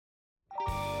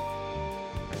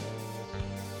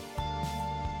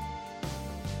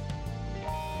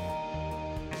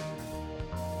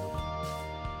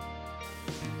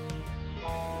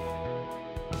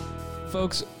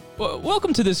Folks,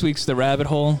 welcome to this week's The Rabbit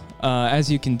Hole.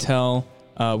 As you can tell,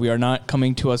 we are not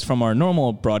coming to us from our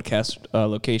normal broadcast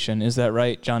location. Is that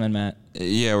right, John and Matt?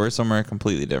 Yeah, we're somewhere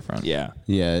completely different. Yeah.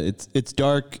 Yeah, it's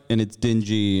dark and it's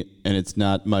dingy and it's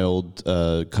not my old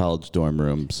college dorm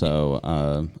room, so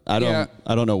I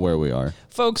don't know where we are.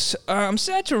 Folks, I'm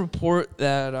sad to report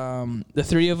that the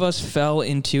three of us fell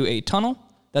into a tunnel.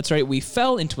 That's right, we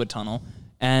fell into a tunnel,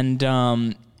 and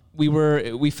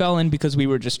we fell in because we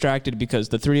were distracted because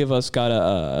the three of us got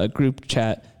a group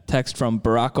chat text from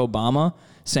Barack Obama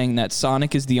saying that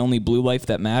Sonic is the only blue life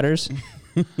that matters.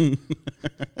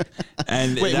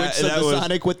 And wait, which the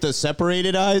Sonic with the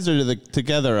separated eyes or the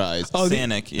together eyes? Oh,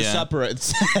 Sonic, yeah. Separate.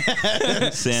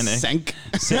 Sonic.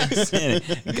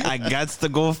 Sonic. I got to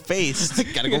go face.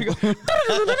 Gotta go.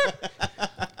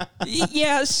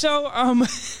 Yeah. So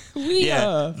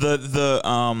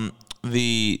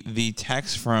the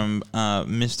text from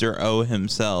Mr. O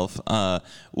himself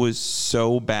was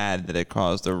so bad that it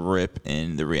caused a rip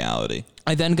in the reality.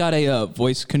 I then got a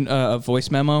voice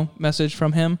memo message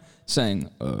from him saying,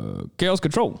 "Chaos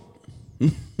Control."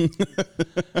 Mr.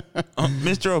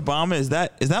 Obama, is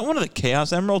that one of the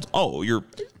Chaos Emeralds? Oh, you're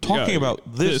talking about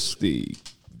this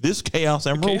Chaos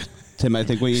Emerald? Okay. Tim, I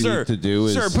think what you need to do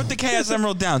is... Sir, put the Chaos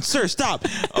Emerald down. Sir, stop.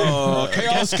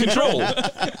 Chaos Control.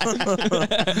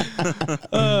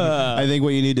 I think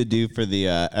what you need to do for the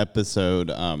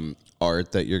episode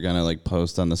art that you're going to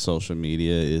post on the social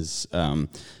media is,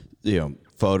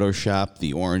 Photoshop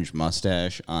the orange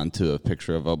mustache onto a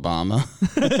picture of Obama.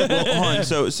 Well, hold on.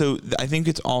 So I think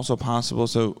it's also possible.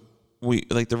 So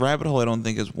the rabbit hole I don't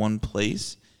think is one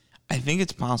place. I think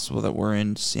it's possible that we're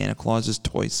in Santa Claus's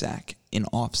toy sack in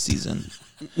off season.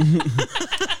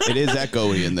 It is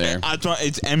echoey in there.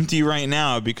 It's empty right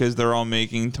now because they're all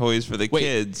making toys for the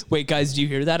kids. Wait, guys, do you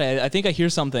hear that? I think I hear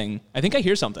something.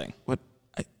 What?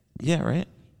 Yeah, right?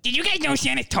 Did you guys know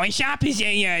Santa's Toy Shop is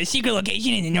a secret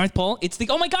location in the North Pole? It's the...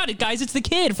 Oh, my God, guys, it's the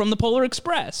kid from the Polar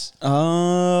Express.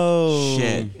 Oh.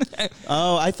 Shit.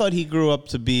 Oh, I thought he grew up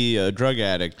to be a drug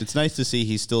addict. It's nice to see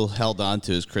he still held on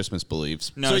to his Christmas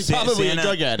beliefs. No, so he's probably a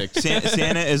drug addict.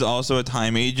 Santa is also a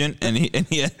time agent, and he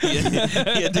had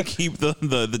to keep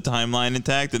the timeline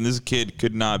intact, and this kid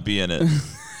could not be in it.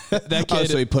 That kid,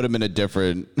 so he put him in a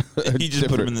different... He just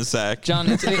put him in the sack. John,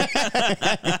 it's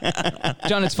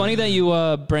funny that you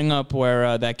bring up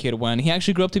where that kid went. He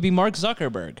actually grew up to be Mark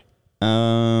Zuckerberg.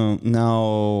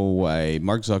 No way.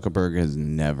 Mark Zuckerberg has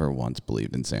never once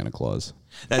believed in Santa Claus.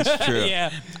 That's true.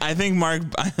 Yeah. I think Mark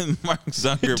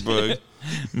Zuckerberg.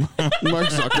 Mark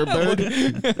Zuckerberg?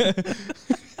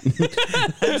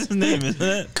 That's his name, isn't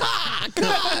it? God,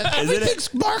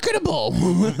 everything's marketable.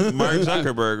 Mark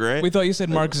Zuckerberg, right? We thought you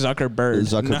said Mark Zuckerberg.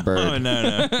 Zuckerberg.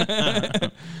 No.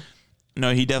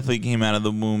 No, he definitely came out of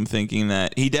the womb thinking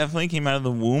that.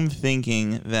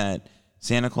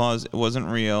 Santa Claus wasn't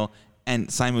real, and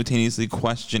simultaneously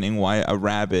questioning why a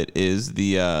rabbit is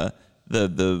the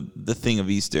thing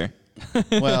of Easter.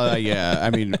 Well, yeah.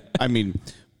 I mean,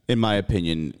 in my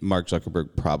opinion, Mark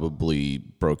Zuckerberg probably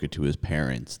broke it to his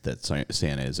parents that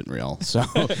Santa isn't real. So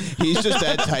he's just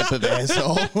that type of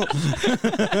asshole.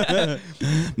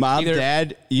 Mom,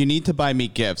 Dad, you need to buy me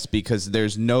gifts because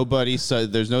there's no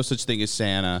such thing as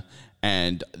Santa,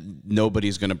 and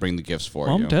nobody's going to bring the gifts for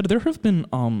you. Mom, Dad, there have been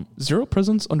 0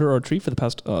 presents under our tree for the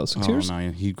past 6 years. Oh,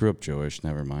 no, he grew up Jewish.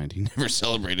 Never mind. He never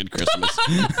celebrated Christmas.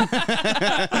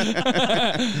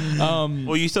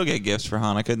 Well, you still get gifts for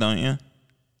Hanukkah, don't you?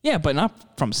 Yeah, but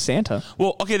not from Santa.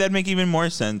 Well, okay, that'd make even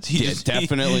more sense.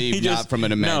 Definitely not from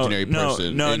an imaginary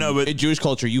person. But in Jewish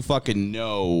culture, you fucking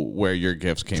know where your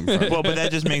gifts came from. Well, but that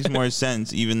just makes more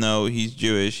sense. Even though he's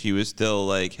Jewish, he was still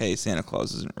like, hey, Santa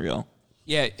Claus isn't real.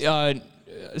 Yeah,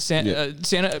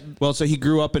 Santa... Well, so he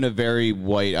grew up in a very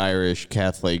white Irish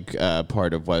Catholic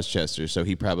part of Westchester, so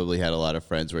he probably had a lot of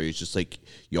friends where he's just like,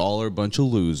 y'all are a bunch of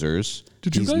losers.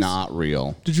 He's not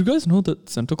real. Did you guys know that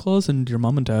Santa Claus and your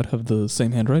mom and dad have the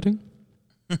same handwriting?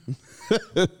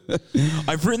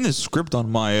 I've written this script on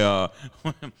my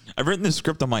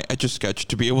Etch-a-Sketch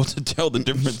to be able to tell the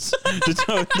difference.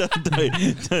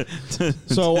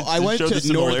 So I went to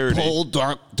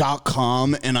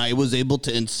NorthPole.com and I was able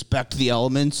to inspect the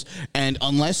elements. And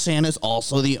unless Santa's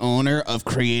also the owner of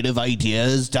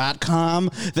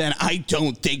CreativeIdeas.com, then I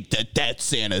don't think that that's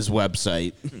Santa's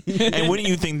website. And wouldn't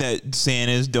you think that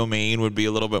Santa's domain would be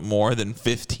a little bit more than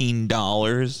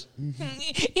 $15?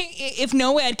 If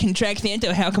NOAD can track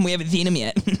Santa, how come we haven't seen him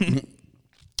yet?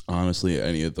 Honestly,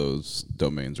 any of those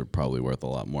domains are probably worth a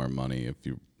lot more money if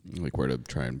you were to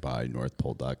try and buy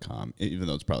NorthPole.com, even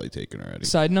though it's probably taken already.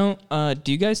 Side note,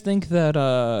 do you guys think that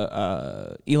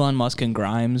Elon Musk and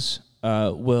Grimes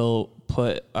will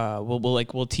put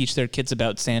will teach their kids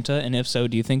about Santa? And if so,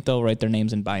 do you think they'll write their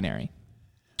names in binary?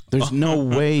 There's no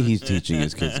way he's teaching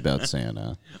his kids about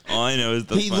Santa. All I know is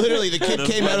the kid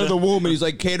came out of the womb and he's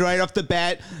like, kid, right off the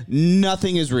bat,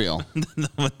 nothing is real.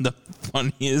 the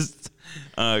funniest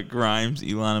Grimes,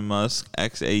 Elon Musk,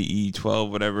 XAE12,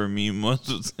 whatever meme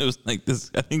was. It was like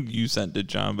this. I think you sent it,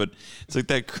 John, but it's like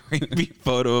that creepy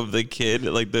photo of the kid,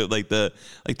 like the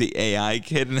AI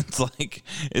kid, and it's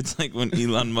like when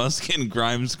Elon Musk and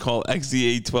Grimes call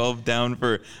XAE12 down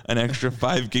for an extra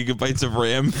 5 gigabytes of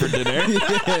RAM for dinner.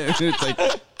 It's like,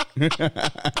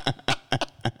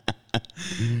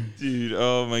 dude,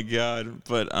 oh my god,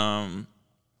 but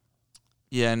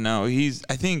yeah, no,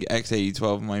 I think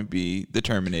XAE12 might be the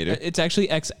Terminator. It's actually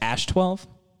X-12.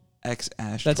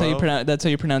 X-12? That's how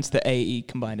you pronounce the AE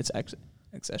combined. It's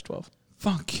X-12.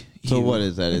 Fuck. so you. what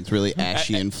is that? It's really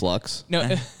ashy and flux? No,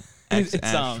 it's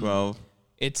X-12.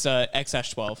 It's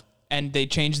X-12, and they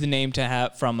changed the name to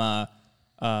have from a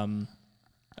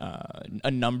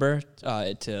number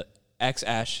to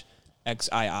XII,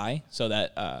 so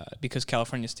that because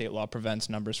California state law prevents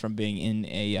numbers from being in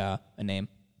a name.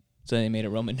 So they made it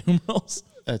Roman numerals.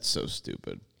 That's so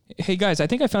stupid. Hey, guys, I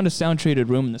think I found a sound-treated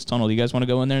room in this tunnel. Do you guys want to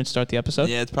go in there and start the episode?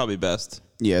 Yeah, it's probably best.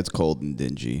 Yeah, it's cold and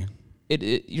dingy.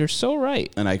 You're so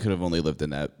right. And I could have only lived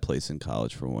in that place in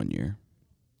college for 1 year.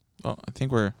 Well, I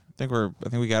think we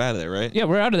got out of there, right? Yeah,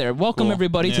 we're out of there. Welcome, Cool.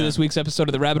 everybody, to Yeah. this week's episode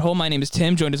of The Rabbit Hole. My name is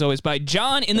Tim, joined as always by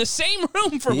John in the same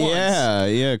room for once.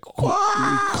 Yeah.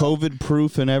 COVID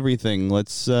proof and everything.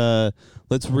 Let's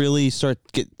really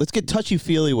let's get touchy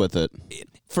feely with it.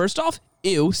 First off,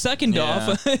 ew. Second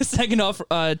Yeah. off,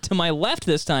 to my left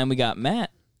this time we got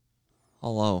Matt.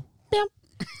 Hello.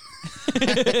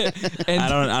 And I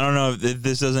don't know if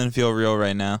this doesn't feel real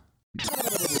right now.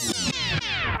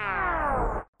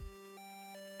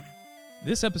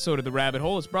 This episode of The Rabbit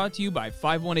Hole is brought to you by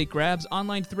 518 Grabs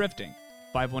Online Thrifting.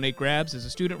 518 Grabs is a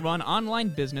student-run online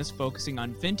business focusing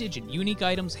on vintage and unique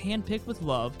items handpicked with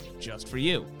love just for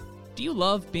you. Do you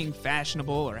love being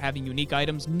fashionable or having unique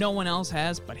items no one else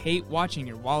has but hate watching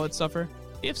your wallet suffer?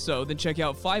 If so, then check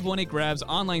out 518 Grabs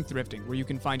Online Thrifting, where you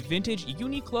can find vintage,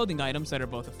 unique clothing items that are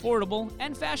both affordable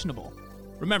and fashionable.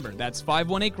 Remember, that's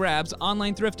 518 Grabs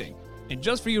Online Thrifting. And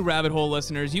just for you Rabbit Hole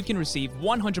listeners, you can receive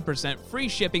 100% free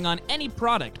shipping on any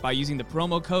product by using the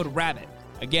promo code RABBIT.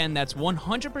 Again, that's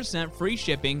 100% free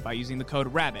shipping by using the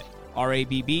code RABBIT,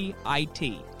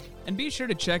 RABBIT. And be sure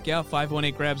to check out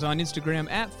 518 Grabs on Instagram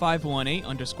at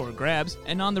 518_grabs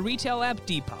and on the retail app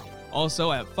Depop,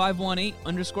 also at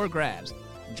 518_grabs.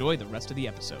 Enjoy the rest of the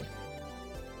episode.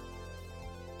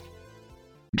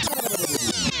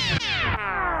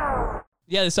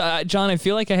 Yeah, John, I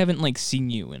feel like I haven't seen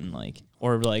you in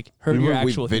heard your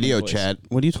actual video human voice. chat.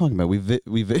 What are you talking about? We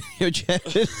video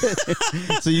chatted.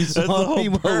 So you That's the saw whole me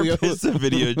while we purpose of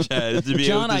video chat is to be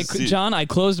able to see. John, I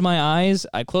closed my eyes.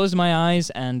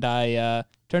 And I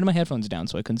turned my headphones down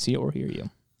so I couldn't see or hear you.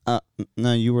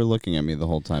 No, you were looking at me the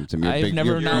whole time, Tim. You're I've big,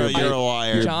 never you're, known- You're a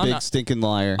liar. You're John, a big stinking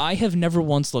liar. I have never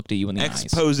once looked at you in the eyes.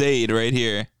 Exposed right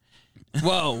here.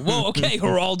 Whoa, okay,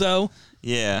 Geraldo.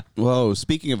 Yeah. Whoa,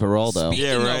 speaking of Geraldo, Speaking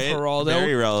Yeah, of right. Geraldo.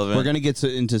 Very relevant. we're going to get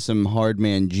into some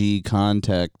Hardman G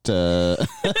contact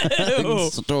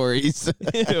stories.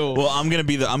 Ew. Well, I'm gonna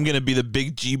be the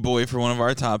big G boy for one of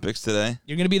our topics today.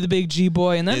 You're going to be the big G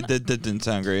boy, and then... That didn't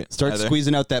sound great. Start either.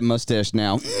 squeezing out that mustache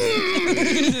now.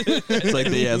 It's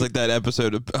like that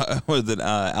episode of what is it?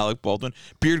 Alec Baldwin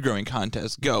beard growing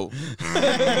contest. Go.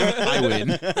 I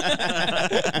win.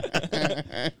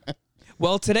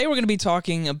 Well, today we're going to be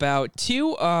talking about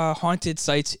two haunted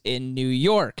sites in New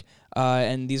York.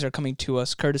 And these are coming to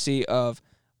us courtesy of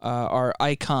our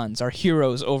icons, our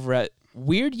heroes over at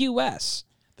Weird US.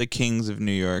 The Kings of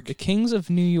New York. The Kings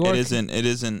of New York. It isn't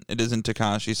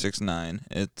Tekashi 6ix9ine.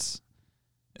 It's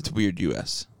Weird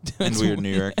US and Weird New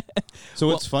York. So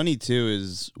what's funny too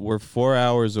is we're 4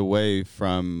 hours away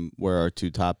from where our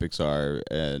two topics are,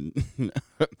 and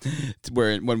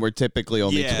when we're typically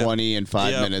only 20 and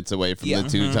 5 minutes away from the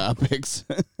two topics.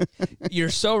 You're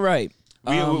so right.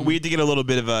 We had to get a little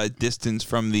bit of a distance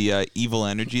from the evil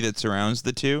energy that surrounds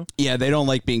the two. Yeah, they don't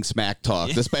like being smack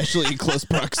talked, especially in close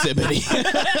proximity.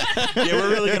 Yeah,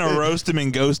 we're really gonna roast him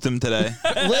and ghost him today.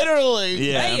 Literally.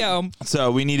 Yeah. Hey,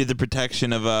 So we needed the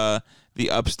protection of the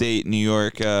upstate New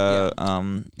York Yeah,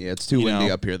 it's too windy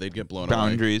up here. They'd get blown away.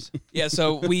 boundaries. Yeah,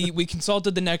 so we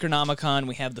consulted the Necronomicon.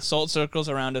 We have the salt circles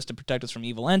around us to protect us from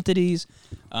evil entities.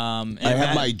 And I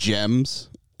have my gems.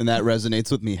 And that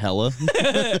resonates with me hella.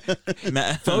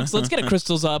 Folks, let's get a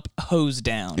crystals up, hose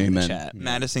down in the Amen. chat.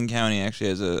 Madison County actually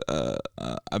has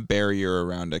a barrier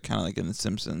around it, kind of like in The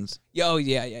Simpsons. Oh,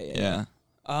 yeah. Yeah.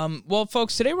 Well,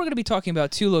 folks, today we're going to be talking about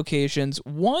two locations.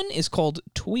 One is called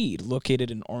Tweed,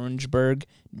 located in Orangeburg,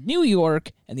 New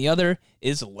York, and the other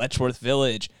is Letchworth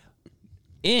Village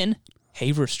in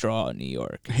Haverstraw, New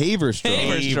York.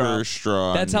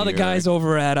 Haverstraw. That's how the guys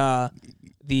over at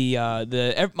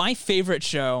my favorite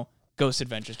show, Ghost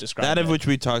Adventures, describe That of it. which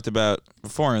we talked about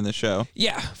before in the show.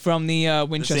 Yeah, from the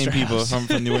Winchester The same people House.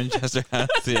 from the Winchester House.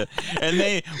 Yeah.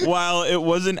 And while it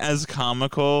wasn't as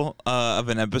comical of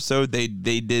an episode, they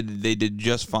did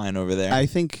just fine over there. I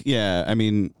think, yeah. I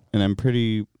mean, and I'm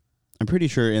pretty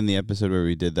sure in the episode where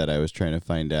we did that, I was trying to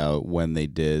find out when they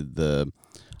did the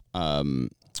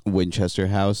Winchester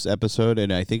House episode,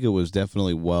 and I think it was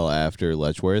definitely well after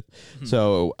Letchworth. Mm-hmm.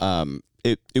 So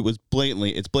it's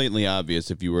blatantly obvious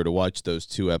if you were to watch those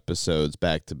two episodes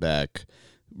back to back,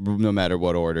 no matter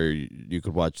what order. You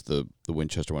could watch the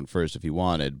Winchester one first if you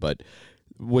wanted, but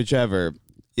whichever.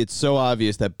 It's so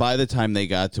obvious that by the time they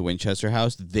got to Winchester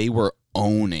House, they were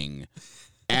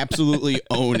absolutely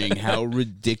owning how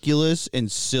ridiculous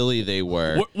and silly they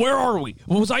were. Where are we?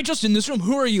 Was I just in this room?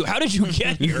 Who are you? How did you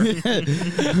get here?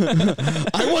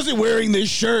 I wasn't wearing this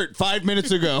shirt 5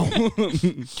 minutes ago.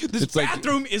 This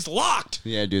bathroom is locked.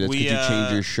 Yeah, dude, that's because you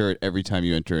change your shirt every time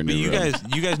you enter a new room.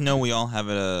 you guys know we all have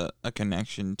a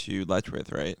connection to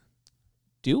Letchworth, right?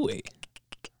 Do we?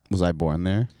 Was I born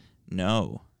there?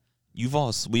 No. We've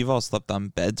all slept on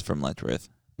beds from Letchworth.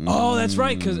 Oh, that's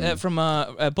right, because from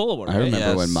at Boulevard. I right? remember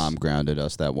Yes. when Mom grounded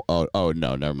us. Oh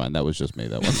no, never mind. That was just me.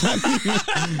 That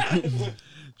one.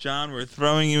 John, we're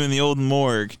throwing you in the old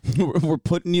morgue. We're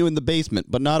putting you in the basement,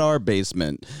 but not our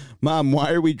basement. Mom,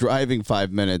 why are we driving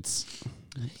 5 minutes?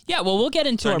 Yeah, well, we'll get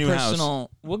into our our new personal.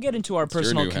 We'll get into our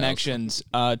personal new house. connections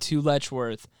to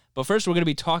Letchworth, but first we're going to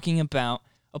be talking about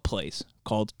a place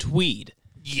called Tweed.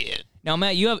 Yeah. Now,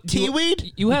 Matt, you have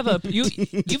Tweed? You've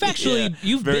actually Yeah,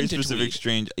 you've very been to specific Tweed.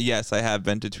 strange. Yes, I have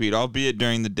been to Tweed, albeit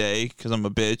during the day because I'm a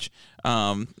bitch.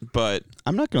 But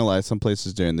I'm not gonna lie. Some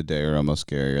places during the day are almost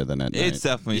scarier than at night. it's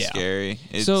definitely Yeah. scary.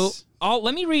 So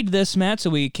let me read this, Matt, so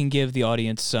we can give the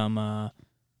audience some. Yeah,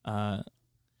 I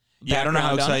don't know background how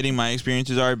on it. exciting my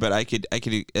experiences are, but I could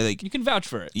like You can vouch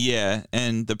for it. yeah,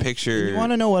 and the picture. You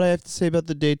want to know what I have to say about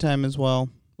the daytime as well?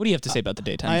 What do you have to say about the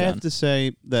daytime, I John? have to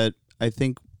say that I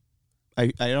think I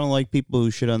don't like people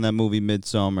who shit on that movie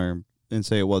Midsommar and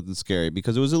say it wasn't scary,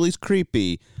 because it was at least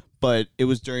creepy, but it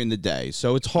was during the day.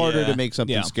 So it's harder Yeah. to make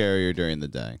something Yeah. scarier during the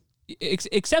day.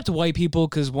 Except white people,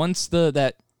 because once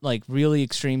that like really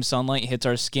extreme sunlight hits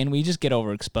our skin, we just get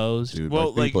overexposed. Dude,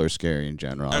 Well, white people are scary in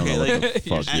general. I don't Okay, know like- what the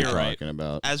fuck You're you're right. talking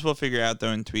about. As we'll figure out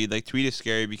though in Tweed, like Tweed is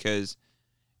scary because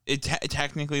it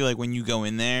technically, like when you go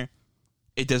in there,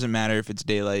 it doesn't matter if it's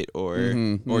daylight or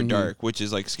dark, which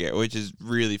is like scary, which is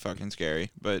really fucking scary.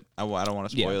 But I don't want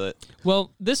to spoil it.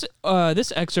 Well, this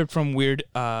excerpt from Weird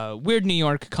New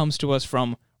York comes to us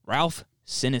from Ralph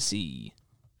Sinesy.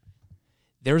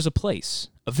 There is a place,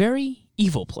 a very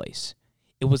evil place.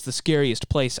 It was the scariest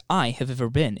place I have ever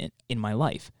been in my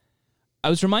life. I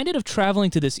was reminded of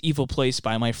traveling to this evil place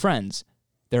by my friends.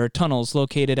 There are tunnels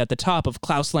located at the top of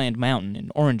Klausland Mountain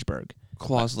in Orangeburg.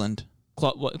 Clausland.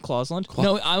 Clausland?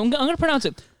 No, I'm going to pronounce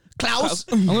it Klaus.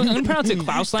 I'm going to pronounce it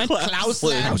Klausland.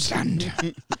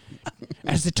 Klausland.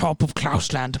 At the top of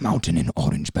Klausland Mountain in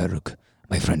Orangeburg.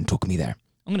 My friend took me there.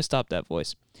 I'm going to stop that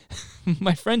voice.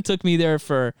 My friend took me there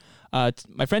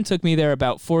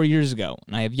about 4 years ago,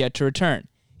 and I have yet to return.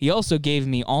 He also gave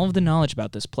me all of the knowledge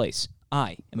about this place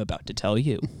I am about to tell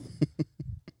you.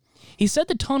 He said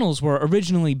the tunnels were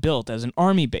originally built as an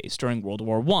army base during World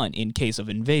War I in case of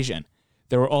invasion.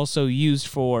 They were also used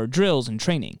for drills and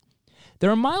training. There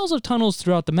are miles of tunnels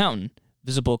throughout the mountain.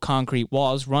 Visible concrete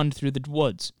walls run through the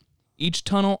woods. Each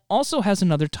tunnel also has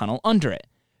another tunnel under it.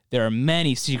 There are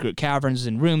many secret caverns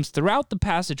and rooms throughout the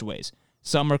passageways.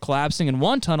 Some are collapsing, and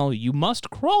one tunnel you must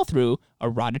crawl through a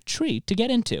rotted tree to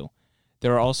get into.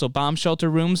 There are also bomb shelter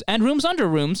rooms and rooms under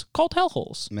rooms called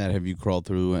hellholes. Matt, have you crawled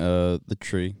through the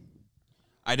tree?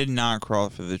 I did not crawl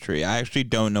through the tree. I actually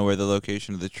don't know where the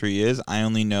location of the tree is. I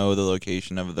only know the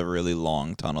location of the really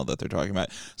long tunnel that they're talking about.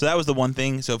 So that was the one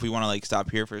thing. So if we want to like stop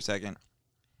here for a second,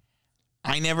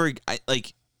 I've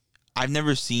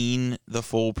never seen the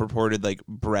full purported like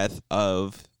breadth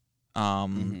of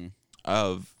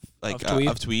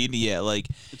of Tweed. Yeah, like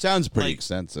it sounds pretty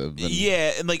extensive.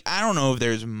 Yeah, like I don't know if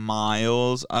there's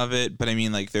miles of it, but I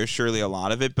mean like there's surely a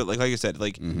lot of it. But like I said,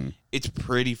 like it's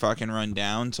pretty fucking run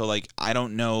down. So like I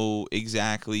don't know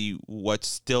exactly what's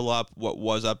still up, what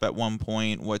was up at one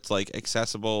point, what's like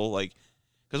accessible, like.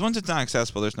 Because once it's not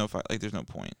accessible, there's no there's no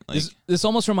point. Like this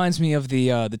almost reminds me of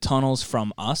the tunnels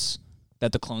from Us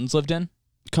that the clones lived in.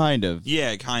 Kind of.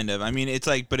 Yeah, kind of. I mean, it's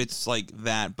like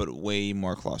that, but way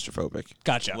more claustrophobic.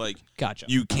 Gotcha. Like, gotcha.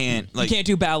 You can't you can't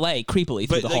do ballet creepily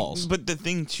through the halls. But the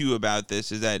thing too about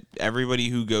this is that everybody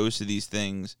who goes to these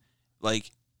things,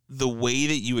 like the way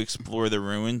that you explore the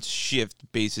ruins shifts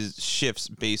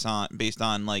based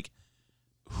on like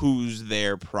who's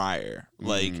there prior.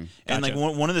 Like, and like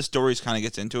one of the stories kind of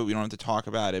gets into it. We don't have to talk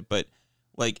about it, but.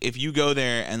 Like, if you go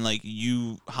there and, like,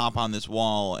 you hop on this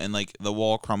wall and, like, the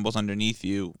wall crumbles underneath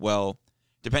you, well,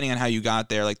 depending on how you got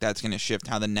there, like, that's going to shift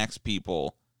how the next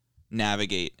people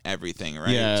navigate everything,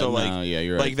 right? Yeah, so, like,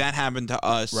 you're right. Like, that happened to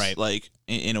us, right. like,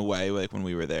 in a way, like, when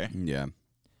we were there. Yeah.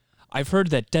 I've heard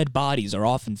that dead bodies are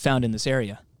often found in this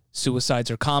area.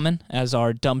 Suicides are common, as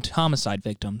are dumped homicide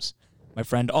victims. My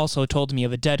friend also told me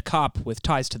of a dead cop with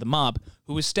ties to the mob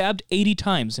who was stabbed 80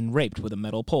 times and raped with a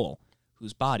metal pole,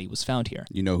 whose body was found here.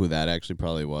 You know who that actually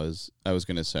probably was? I was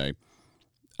going to say,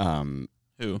 who?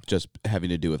 Just having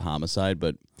to do with homicide,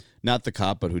 but not the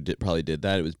cop, but who probably did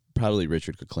that. It was probably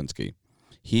Richard Kuklinski.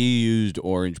 He used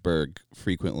Orangeburg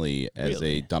frequently as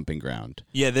a dumping ground.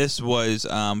 Yeah, this was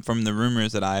from the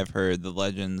rumors that I've heard, the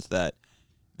legends that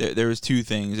there was two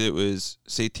things. It was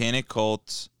satanic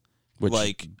cults, which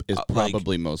like is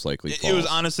probably most likely false.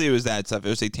 It was that stuff. It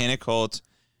was satanic cults,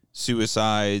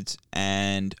 suicides,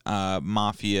 and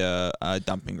mafia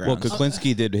dumping grounds. Well,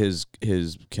 Kuklinski did his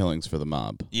killings for the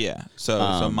mob. Yeah,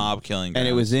 so mob killing grounds. And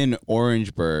it was in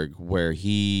Orangeburg where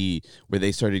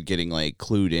they started getting like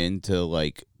clued into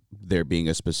like there being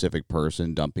a specific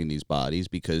person dumping these bodies,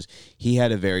 because he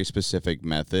had a very specific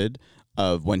method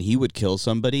of when he would kill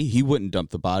somebody, he wouldn't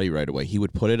dump the body right away. He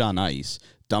would put it on ice,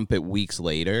 dump it weeks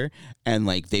later, and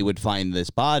like they would find this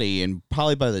body, and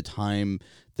probably by the time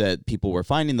that people were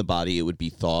finding the body, it would be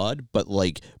thawed. But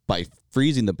like by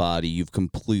freezing the body, you've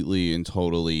completely and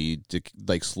totally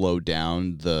slowed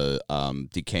down the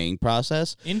decaying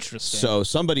process. Interesting. So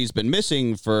somebody's been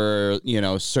missing for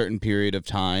a certain period of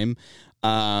time,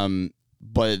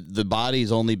 but the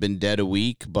body's only been dead a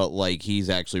week. But like he's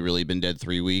actually really been dead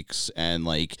 3 weeks, and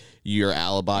like your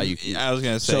alibi. I was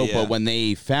gonna say. But when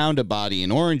they found a body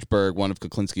in Orangeburg, one of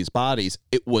Kuklinski's bodies,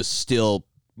 it was still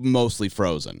mostly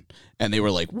frozen, and they were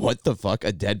like, what the fuck,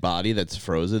 a dead body that's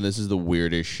frozen? This is the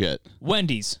weirdest shit.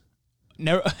 Wendy's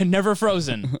never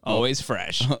frozen, always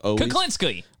fresh.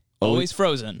 Kuklinski, always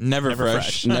frozen, never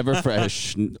fresh. Never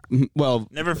fresh. Well,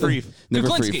 never free.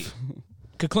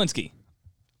 Kuklinski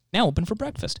now open for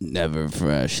breakfast. Never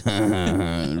fresh.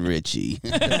 Richie.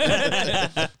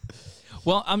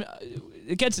 Well,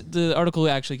 the article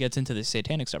actually gets into the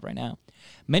satanic stuff right now.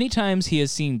 Many times he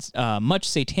has seen much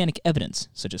satanic evidence,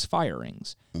 such as fire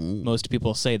rings. Most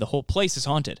people say the whole place is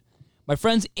haunted. My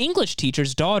friend's English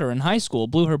teacher's daughter in high school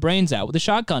blew her brains out with a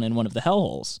shotgun in one of the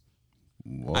hellholes.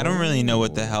 I don't really know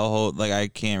what the hellhole, like I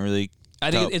can't really.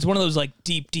 I think it's one of those like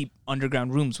deep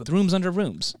underground rooms with rooms under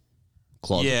rooms.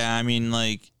 Closets. Yeah, I mean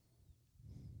like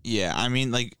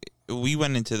we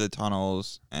went into the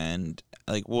tunnels, and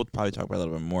like we'll probably talk about it a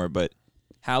little bit more, but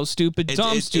how stupid,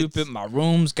 stupid. My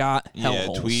room's got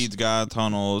hellholes. Yeah, Tweed's got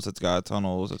tunnels. It's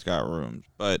got rooms,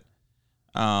 but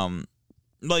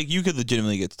like you could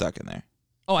legitimately get stuck in there.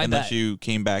 Oh, I unless bet. you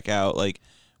came back out. Like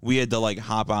we had to like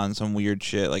hop on some weird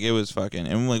shit. Like it was fucking,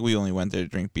 and like we only went there to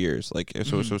drink beers. Like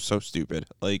it was so stupid.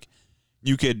 Like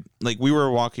you could like we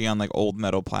were walking on like old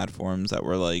metal platforms that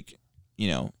were like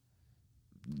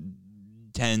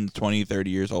 10, 20, 30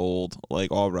 years old,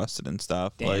 like all rusted and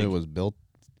stuff. Damn. Like It was built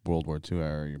World War II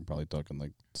era. You're probably talking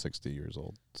like 60 years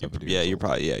old, 70 yeah, years you're old.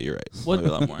 probably you're right. What, Probably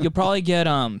a lot more. you'll probably get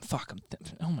oh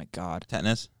my god,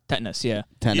 Tetanus. Yeah.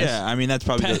 Tennis. Yeah, I mean that's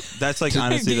probably that's like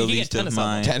honestly the You get least of tennis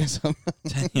my Tennis.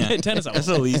 yeah. Tennis. That's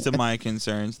the least of my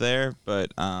concerns there,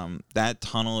 but that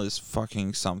tunnel is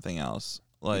fucking something else.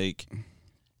 Like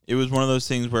it was one of those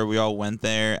things where we all went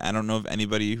there. I don't know if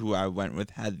anybody who I went with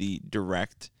had the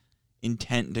direct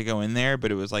intent to go in there,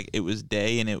 but it was like it was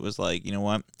day, and it was like, you know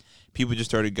what? People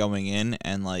just started going in,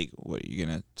 and like, what, you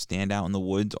gonna stand out in the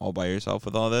woods all by yourself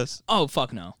with all this? Oh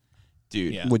fuck no,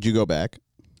 dude. Yeah. Would you go back?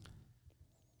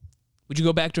 Would you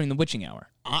go back during the witching hour?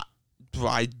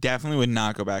 I definitely would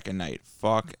not go back at night.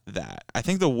 Fuck that. I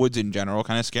think the woods in general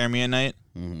kind of scare me at night.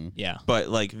 Mm-hmm. Yeah. But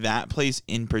like that place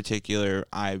in particular,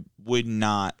 I would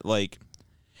not like.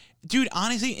 Dude,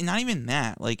 honestly, not even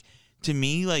that. Like to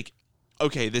me, like,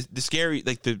 okay, the scary,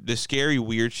 like the scary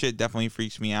weird shit definitely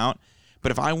freaks me out.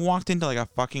 But if I walked into like a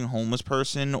fucking homeless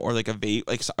person or like a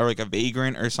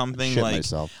vagrant or something, Shit like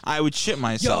myself. I would shit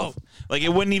myself. Like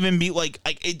it wouldn't even be like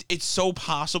it's so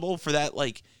possible for that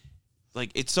like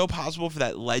it's so possible for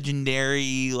that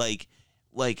legendary like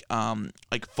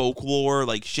folklore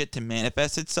like shit to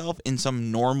manifest itself in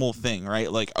some normal thing,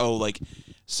 right? Like, oh, like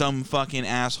some fucking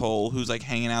asshole who's like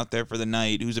hanging out there for the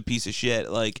night who's a piece of shit,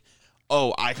 like,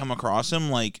 oh, I come across him,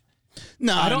 like,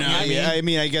 no, I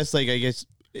mean, I guess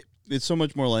it's so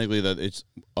much more likely that it's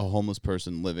a homeless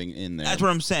person living in there. That's what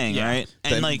I'm saying, right?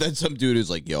 And then some dude who's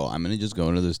like, yo, I'm gonna just go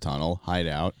into this tunnel, hide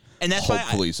out, and that's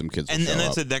hopefully some kids will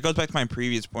show up. That goes back to my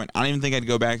previous point. I don't even think I'd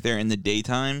go back there in the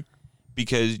daytime,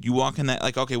 because you walk in that,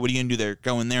 like, okay, what are you gonna do there?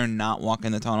 Go in there and not walk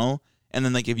in the tunnel? And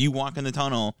then, like, if you walk in the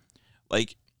tunnel,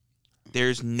 like,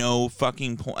 there's no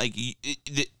fucking point. Like,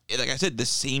 like I said, the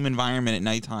same environment at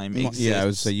nighttime exists. Yeah, I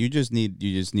would say you just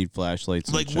need flashlights.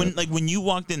 And when you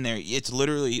walked in there, it's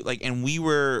literally like, and we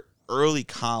were early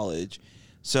college,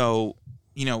 so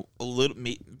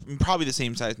probably the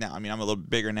same size now. I mean, I'm a little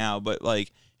bigger now, but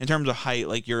like in terms of height,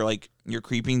 like you're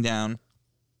creeping down,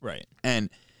 right? And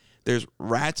there's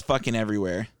rats fucking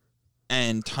everywhere,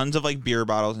 and tons of like beer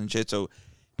bottles and shit. So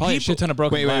probably a shit ton of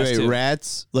broken glass too.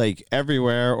 Rats like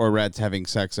everywhere, or rats having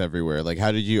sex everywhere? Like, how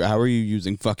are you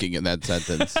using fucking in that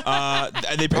sentence?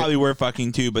 They probably were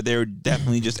fucking too, but they were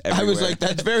definitely just everywhere. I was like,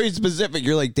 that's very specific.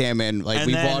 You're like, damn, man, like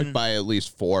we walked by at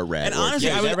least 4 rats. And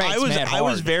honestly, I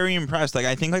was very impressed. Like,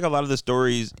 I think like a lot of the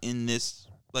stories in this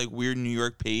like weird New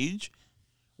York page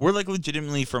were like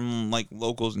legitimately from like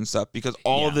locals and stuff, because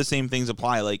all of the same things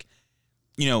apply. Like,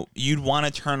 you'd want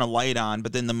to turn a light on,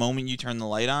 but then the moment you turn the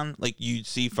light on, like, you'd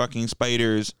see fucking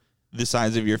spiders the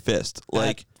size of your fist.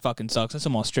 Like, that fucking sucks. That's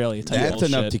some Australia type That's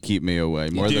enough to keep me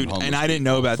away. More than homeless. And I didn't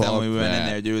know about that when we went in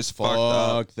there, dude. It was fucked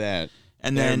up. Fuck that.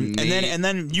 And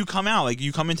then you come out, like,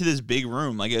 you come into this big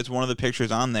room, like, it's one of the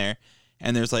pictures on there,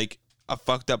 and there's like a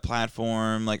fucked up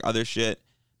platform, like other shit.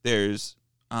 There's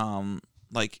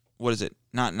like, what is it?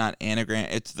 Not anagram.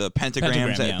 It's the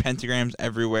pentagrams. Pentagrams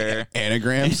everywhere.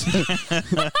 Anagrams.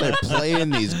 They're playing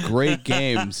these great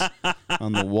games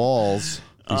on the walls.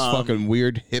 These fucking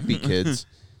weird hippie kids.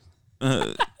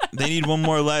 They need one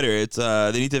more letter. It's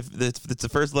they need to. It's the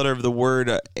first letter of the word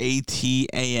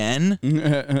ATAN.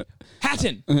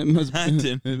 Hatton.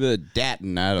 Hatton.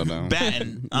 Datton. I don't know.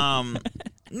 Batten.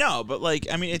 No, but like,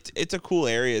 I mean, it's a cool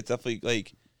area. It's definitely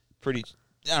like pretty.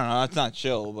 I don't know. It's not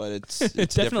chill, but it's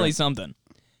definitely something.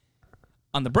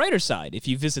 On the brighter side, if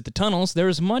you visit the tunnels, there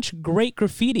is much great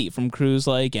graffiti from crews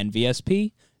like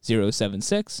NVSP,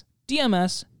 076,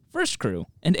 DMS, First Crew,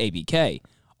 and ABK.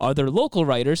 Other local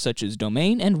writers such as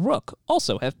Domain and Rook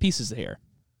also have pieces here.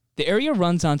 The area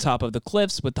runs on top of the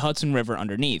cliffs with the Hudson River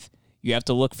underneath. You have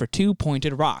to look for 2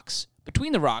 pointed rocks.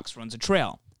 Between the rocks runs a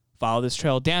trail. Follow this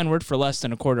trail downward for less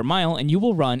than a quarter mile, and you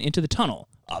will run into the tunnel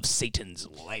of Satan's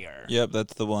lair. Yep,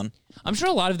 that's the one. I'm sure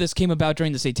a lot of this came about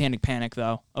during the Satanic Panic,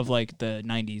 though, of like the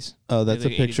 90s. Oh, that's a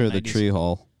picture of the tree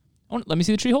hole. Oh, let me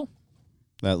see the tree hole.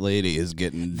 That lady is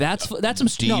getting that's some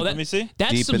deep. No, let me see.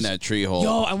 That's deep in that tree hole.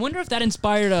 Yo, I wonder if that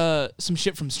inspired some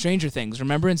shit from Stranger Things.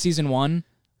 Remember in season 1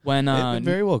 when it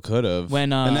very well could have.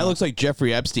 And that looks like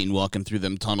Jeffrey Epstein walking through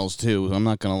them tunnels too. I'm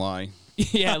not gonna lie.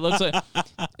 Yeah, it looks like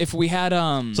if we had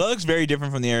So that looks very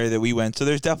different from the area that we went. So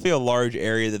there's definitely a large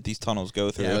area that these tunnels go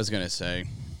through. Yeah, I was gonna say.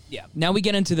 Yeah. Now we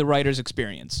get into the writer's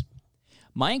experience.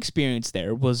 My experience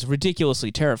there was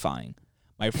ridiculously terrifying.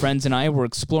 My friends and I were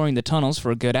exploring the tunnels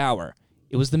for a good hour.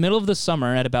 It was the middle of the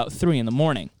summer at about 3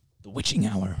 a.m, the witching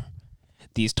hour.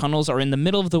 These tunnels are in the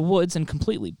middle of the woods and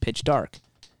completely pitch dark.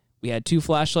 We had 2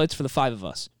 flashlights for the 5 of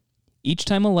us. Each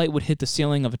time a light would hit the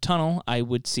ceiling of a tunnel, I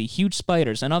would see huge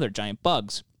spiders and other giant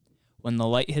bugs. When the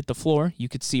light hit the floor, you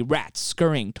could see rats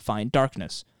scurrying to find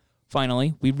darkness.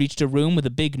 Finally, we reached a room with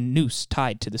a big noose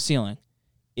tied to the ceiling.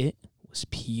 It was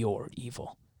pure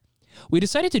evil. We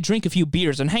decided to drink a few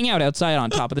beers and hang out outside on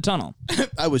top of the tunnel.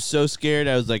 I was so scared,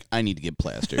 I was like, I need to get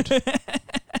plastered.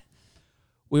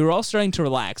 We were all starting to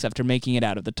relax after making it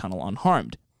out of the tunnel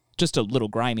unharmed. Just a little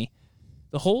grimy.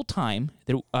 The whole time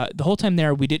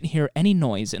there, we didn't hear any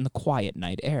noise in the quiet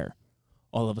night air.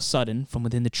 All of a sudden, from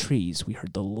within the trees, we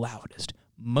heard the loudest,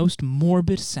 most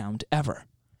morbid sound ever.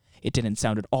 It didn't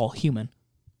sound at all human.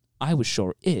 I was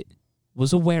sure it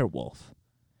was a werewolf.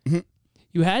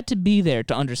 You had to be there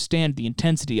to understand the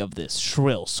intensity of this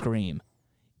shrill scream.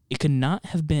 It could not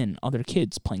have been other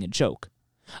kids playing a joke.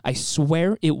 I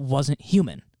swear it wasn't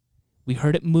human. We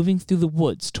heard it moving through the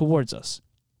woods towards us.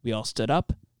 We all stood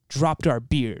up, dropped our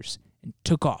beers, and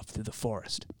took off through the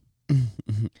forest.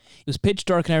 It was pitch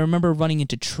dark, and I remember running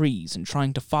into trees and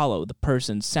trying to follow the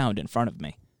person's sound in front of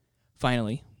me.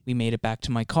 Finally, we made it back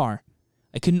to my car.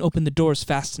 I couldn't open the doors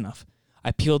fast enough.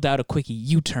 I peeled out a quickie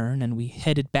U-turn, and we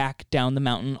headed back down the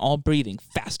mountain, all breathing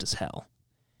fast as hell.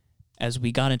 As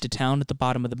we got into town at the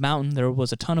bottom of the mountain, there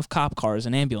was a ton of cop cars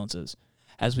and ambulances.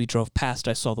 As we drove past,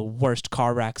 I saw the worst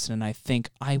car accident I think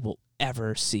I will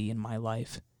ever see in my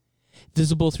life.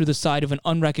 Visible through the side of an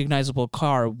unrecognizable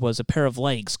car was a pair of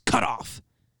legs cut off,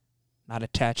 not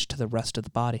attached to the rest of the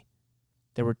body.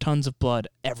 There were tons of blood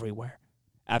everywhere.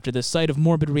 After this sight of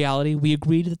morbid reality, we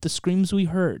agreed that the screams we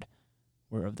heard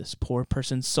were of this poor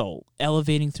person's soul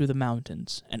elevating through the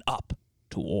mountains and up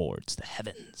towards the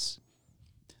heavens.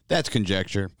 That's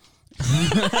conjecture.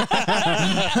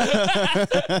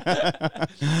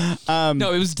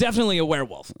 No, it was definitely a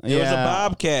werewolf. It was a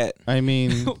bobcat. I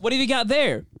mean, What have you got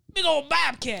there? Big old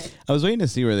bobcat. I was waiting to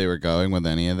see where they were going with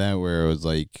any of that, where it was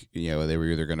like, you know, they were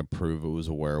either going to prove it was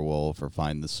a werewolf or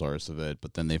find the source of it,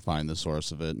 but then they find the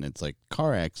source of it, and it's like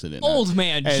car accident. Old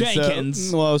man And Jenkins.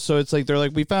 So it's like they're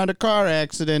like, we found a car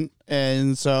accident,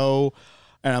 and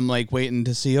I'm like waiting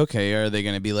to see, okay, are they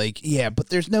going to be like, yeah, but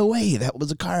there's no way that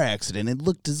was a car accident. It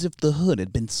looked as if the hood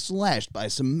had been slashed by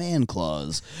some man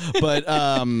claws. But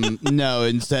no,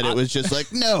 instead it was just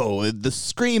like, no, the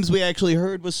screams we actually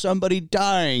heard was somebody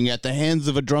dying at the hands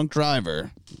of a drunk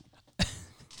driver.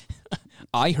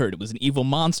 I heard it was an evil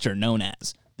monster known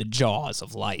as the Jaws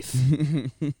of Life.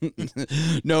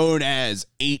 Known as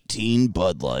 18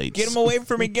 Bud Lights. Get him away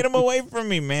from me. Get him away from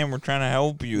me, man. We're trying to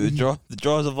help you. The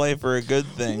jaws of life are a good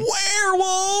thing.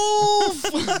 Werewolf!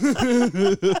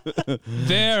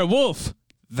 There, wolf.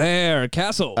 There,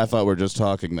 castle. I thought we were just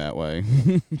talking that way.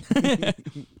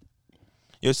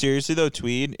 Yo, seriously, though,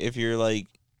 Tweed, if you're like,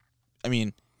 I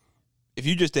mean, if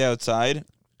you just stay outside,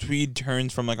 Tweed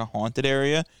turns from like a haunted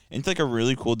area into like a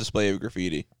really cool display of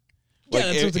graffiti. Yeah,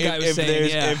 that's what the guy was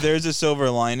saying. If there's a silver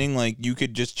lining, like you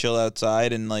could just chill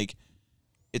outside and like,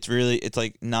 it's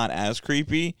like not as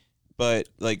creepy, but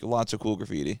like lots of cool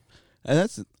graffiti. And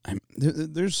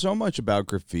there's so much about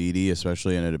graffiti,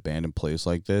 especially in an abandoned place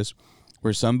like this,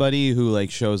 where somebody who like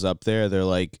shows up there, they're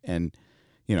like, and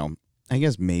you know, I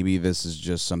guess maybe this is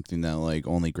just something that like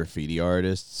only graffiti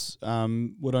artists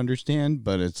would understand,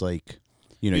 but it's like,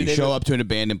 you know, you show up to an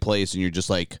abandoned place and you're just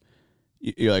like,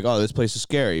 you're like, oh, this place is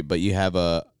scary, but you have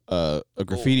a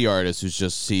graffiti artist who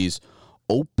just sees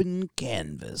open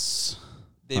canvas.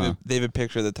 They have a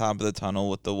picture of the top of the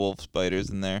tunnel with the wolf spiders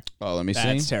in there. Oh, let me see.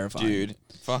 That's terrifying. Dude,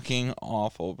 fucking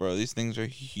awful, bro. These things are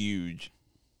huge.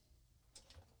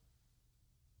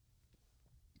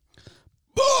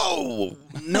 Oh,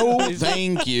 no,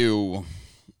 thank you.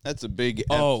 That's a big F.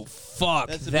 Oh, fuck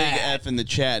That's a that. big F in the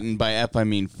chat, and by F I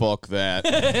mean fuck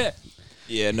that.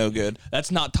 Yeah, no good.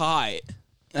 That's not tight.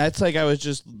 That's like I was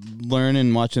just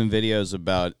learning, watching videos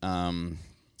about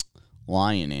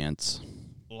lion ants.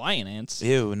 Lion ants.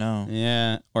 Ew, no.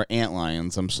 Yeah, or ant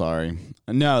lions. I'm sorry.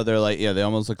 No, they're like, yeah, they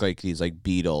almost look like these like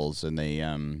beetles, and they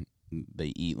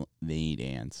eat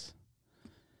ants,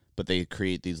 but they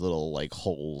create these little like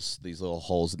holes, these little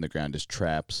holes in the ground as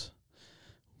traps.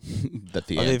 That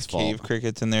the They ants have fall. cave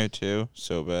crickets in there too.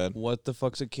 So bad. What the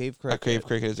fuck's a cave cricket? A cave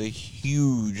cricket is a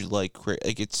huge like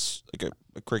it's like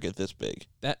a cricket this big.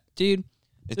 That dude.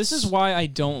 This is why I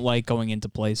don't like going into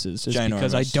places, is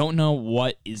because I ginormous. don't know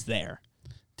what is there.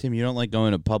 Tim, you don't like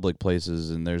going to public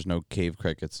places and there's no cave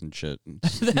crickets and shit.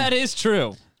 That is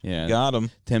true. Yeah. Got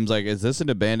him. Tim's like, is this an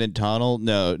abandoned tunnel?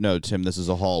 No, Tim, this is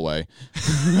a hallway.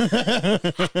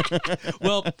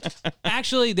 Well,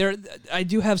 actually, I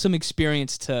do have some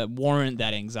experience to warrant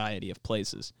that anxiety of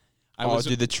places.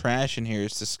 Dude, the trash in here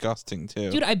is disgusting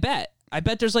too. Dude, I bet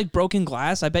there's like broken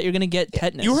glass. I bet you're gonna get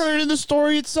tetanus. You heard it in the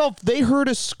story itself. They heard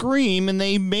a scream and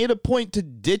they made a point to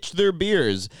ditch their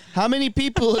beers. How many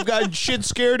people have gotten shit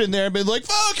scared in there and been like,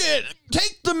 fuck it,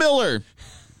 take the Miller.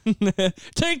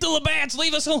 Take the Labatt's,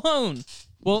 leave us alone.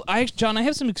 Well, John, I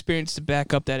have some experience to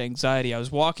back up that anxiety. I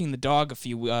was walking the dog a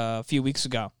few weeks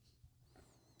ago,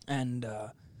 and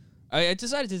I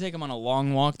decided to take him on a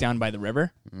long walk down by the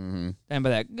river, down by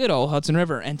that good old Hudson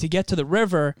River. And to get to the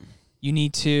river, you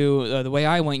need to, the way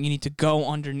I went, you need to go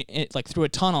underneath, like through a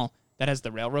tunnel that has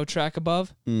the railroad track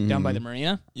above, down by the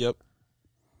marina. Yep.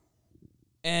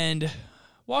 And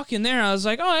walking there, I was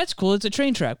like, oh, that's cool. It's a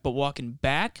train track. But walking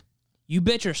back, you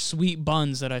bet your sweet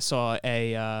buns that I saw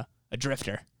a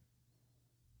drifter.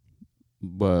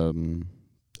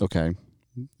 Okay.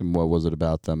 And what was it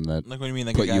about them that Like what do you mean?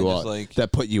 Like put a guy you just off? like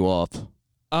That put you off?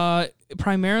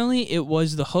 Primarily, it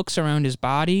was the hooks around his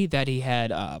body that he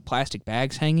had plastic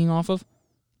bags hanging off of.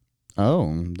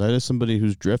 Oh, that is somebody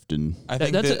who's drifting I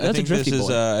think That's a drifty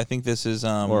boy. I think this is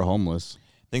or homeless.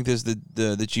 I think this is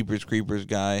the Jeepers Creepers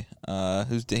guy.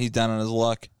 He's down on his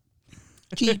luck.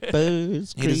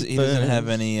 Jeepers He doesn't have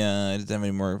any. He doesn't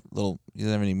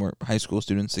have any more high school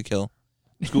students to kill.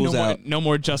 School's out. No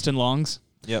more Justin Longs.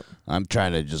 Yep. I'm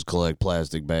trying to just collect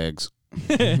plastic bags.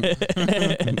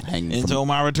 Hang Until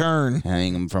my return.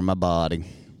 Hang them from my body.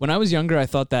 When I was younger, I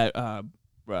thought that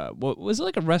what was it,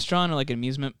 like a restaurant or like an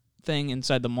amusement thing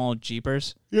inside the mall,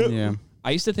 Jeepers? Yeah.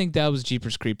 I used to think that was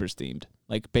Jeepers Creepers themed,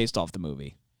 like based off the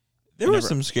movie. There were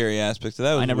some scary aspects to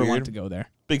that. I never weird. wanted to go there.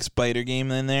 Big spider game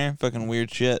in there. Fucking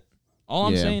weird shit. All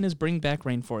I'm Yeah. saying is bring back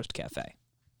Rainforest Cafe.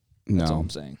 That's all No, I'm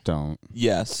saying. don't.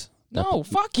 Yes. No,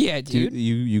 fuck yeah, dude.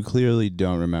 You clearly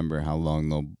don't remember how long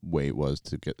the wait was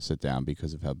to sit down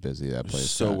because of how busy that place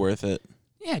So got. worth it.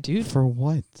 Yeah, dude. For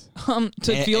what?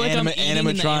 To feel like I'm eating in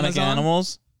the animatronic Amazon.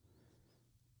 animals.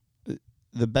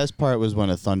 The best part was when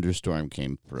a thunderstorm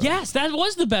came through. Yes, that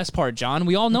was the best part, John.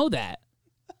 We all know that.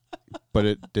 But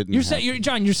it didn't. You're saying,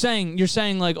 John. You're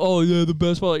saying like, oh yeah, the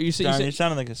best part. You say, John, you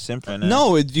sounded like a simp right now.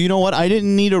 No, you know what? I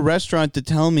didn't need a restaurant to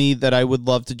tell me that I would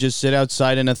love to just sit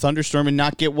outside in a thunderstorm and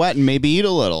not get wet and maybe eat a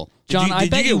little. John, I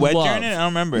bet you get wet love. during it? I don't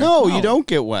remember. No, No. you don't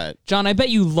get wet. John, I bet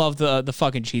you love the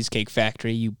fucking Cheesecake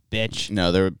Factory, you bitch.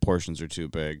 No, their portions are too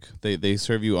big. They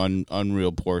serve you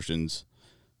unreal portions.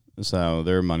 So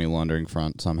they're a money laundering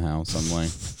front somehow, some way.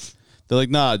 They're like,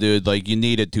 nah, dude, like you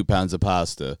needed 2 pounds of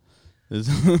pasta.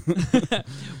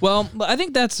 Well, I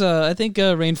think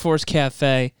Rainforest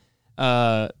Cafe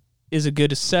is a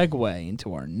good segue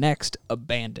into our next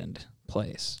abandoned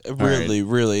place.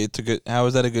 Really, it's a good. How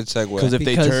is that a good segue? Because if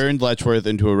they Because- turned Letchworth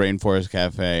into a Rainforest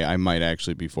Cafe, I might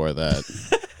actually be for that.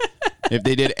 If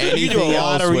they did anything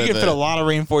else you with could fit a it. lot of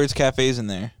rainforest cafes in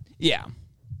there. Yeah.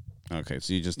 Okay,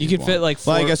 so you just You need could fit one. like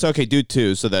Well, I four- guess do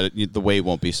 2 so that the wait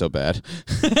won't be so bad.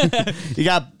 You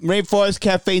got Rainforest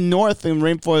Cafe North and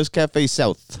Rainforest Cafe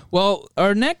South. Well,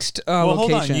 our next Well,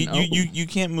 hold on. location. You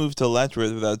can't move to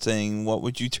Letchworth without saying what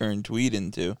would you turn Tweed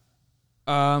into.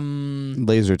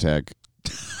 Laser tag.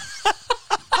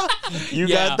 You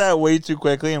Yeah. got that way too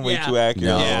quickly and way Yeah. too accurate.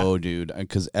 No, dude,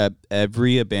 because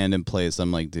every abandoned place,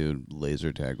 I'm like, dude,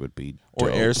 laser tag would be Or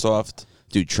dope. airsoft.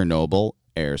 Dude, Chernobyl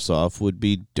airsoft would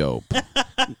be dope.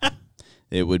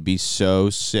 It would be so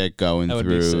sick going That would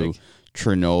be through sick.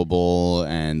 Chernobyl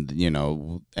and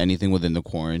anything within the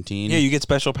quarantine. Yeah, you get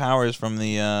special powers from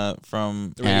the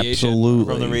from The radiation.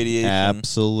 absolutely From the radiation.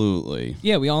 Absolutely.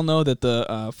 Yeah, we all know that the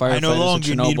firefighters I no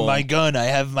longer in need Chernobyl. my gun. I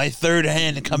have my third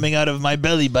hand coming out of my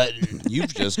belly button.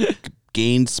 You've just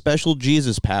gained special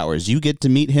Jesus powers. You get to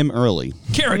meet him early.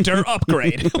 Character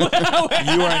upgrade. You are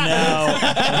now.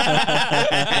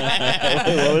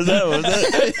 What was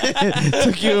that?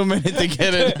 Took you a minute to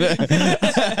get it.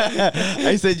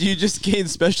 I said you just gained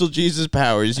special Jesus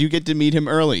powers. You get to meet him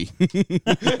early.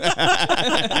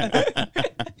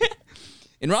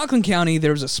 In Rockland County,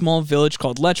 there is a small village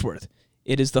called Letchworth.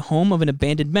 It is the home of an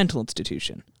abandoned mental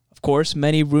institution. Of course,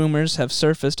 many rumors have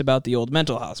surfaced about the old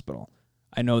mental hospital.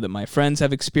 I know that my friends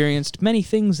have experienced many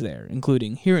things there,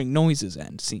 including hearing noises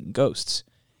and seeing ghosts.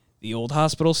 The old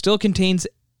hospital still contains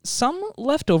some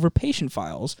leftover patient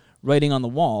files, writing on the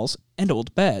walls, and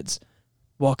old beds.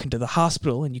 Walk into the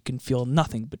hospital and you can feel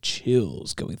nothing but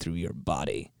chills going through your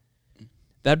body.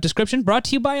 That description brought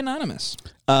to you by Anonymous.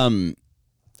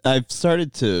 I've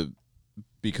started to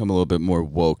become a little bit more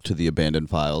woke to the abandoned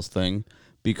files thing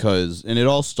and it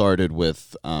all started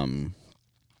with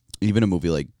even a movie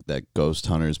like that Ghost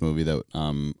Hunters movie that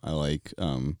I like.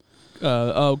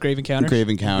 Grave Encounters. Grave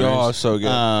Encounters. Oh, so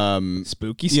good.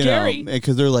 Spooky, scary.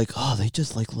 Because they're like, oh, they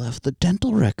just like left the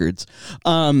dental records.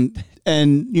 And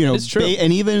It's true.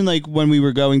 and even like when we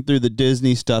were going through the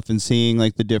Disney stuff and seeing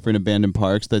like the different abandoned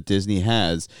parks that Disney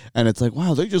has, and it's like,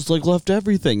 wow, they just like left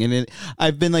everything. And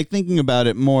I've been like thinking about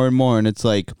it more and more, and it's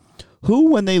like,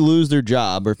 who, when they lose their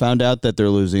job or found out that they're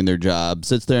losing their job,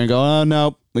 sits there and go, oh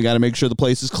no, we got to make sure the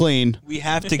place is clean. We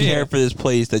have to care for this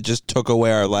place that just took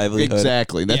away our livelihood.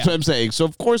 Exactly. That's what I'm saying. So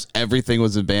of course everything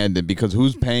was abandoned because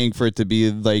who's paying for it to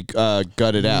be like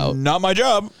gutted out? Not my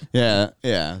job. Yeah.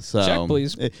 So Check,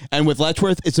 please. And with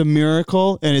Letchworth, it's a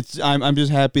miracle, and I'm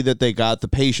just happy that they got the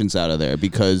patients out of there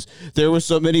because there were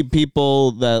so many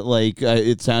people that like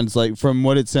it sounds like from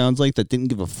what it sounds like that didn't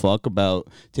give a fuck about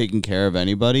taking care of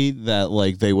anybody that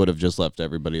like they would have just left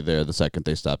everybody there the second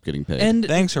they stopped getting paid. And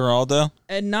Thanks, Geraldo.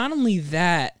 And not only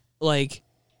that, like,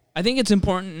 I think it's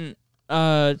important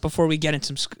before we get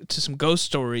into some ghost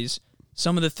stories,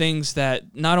 some of the things that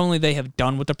not only they have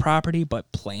done with the property,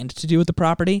 but planned to do with the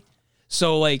property.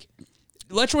 So, like,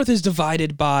 Letchworth is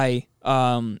divided by,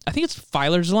 I think it's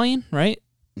Filer's Lane, right?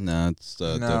 No, it's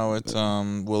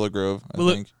Willow Grove. I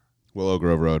think Willow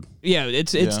Grove Road. Yeah,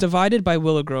 it's divided by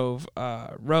Willow Grove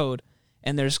Road,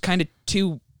 and there's kind of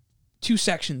two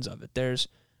sections of it. There's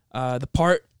the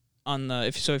part on the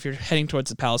if you're heading towards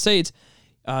the Palisades,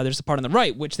 there's the part on the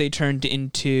right which they turned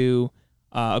into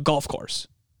a golf course.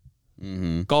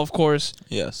 Mm-hmm. Golf course.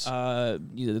 Yes.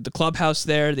 The clubhouse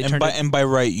there. They and by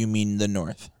right you mean the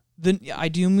north. I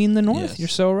do mean the north. Yes. You're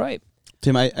so right.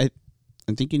 Tim, I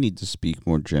think you need to speak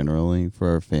more generally for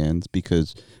our fans,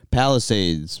 because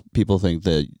Palisades, people think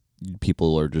that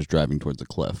people are just driving towards a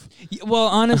cliff. Well,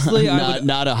 honestly,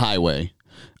 not a highway.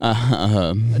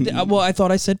 Well, I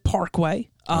thought I said Parkway.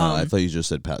 I thought you just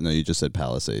said you just said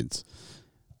Palisades,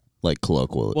 like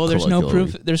colloquial. Well, there's no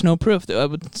proof. There's no proof.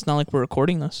 It's not like we're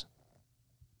recording this.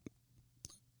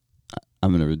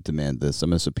 I'm going to demand this.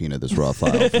 I'm going to subpoena this raw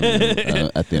file from you,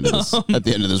 at the end of this. At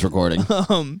the end of this recording.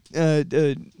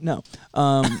 No.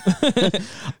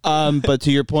 But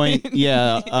to your point,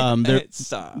 yeah.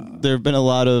 There have been a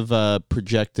lot of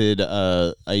projected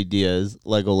ideas.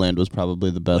 Legoland was probably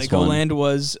the best one. Legoland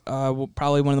was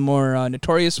probably one of the more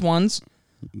notorious ones.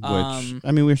 Which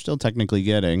I mean, we're still technically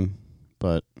getting,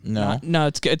 but no,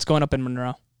 it's going up in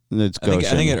Monroe. It's I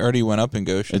think it already went up in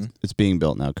Goshen. It's being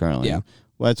built now currently. Yeah.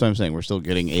 Well, that's what I'm saying. We're still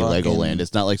getting a Legoland.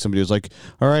 It's not like somebody was like,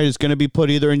 all right, it's going to be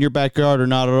put either in your backyard or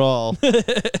not at all.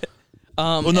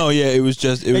 Well, no, yeah,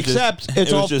 Except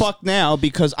it's all fucked now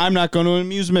because I'm not going to an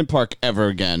amusement park ever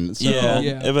again. So.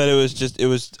 Yeah, but it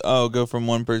was go from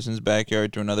one person's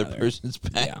backyard to another person's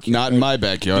backyard. Yeah. Not in my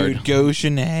backyard. Dude,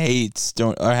 Goshen hates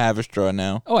Haverstraw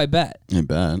now. Oh, I bet. I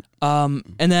bet. And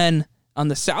then on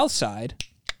the south side,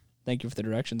 thank you for the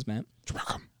directions, Matt. You're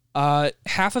welcome.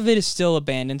 Half of it is still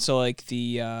abandoned, so like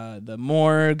the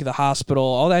morgue, the hospital,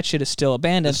 all that shit is still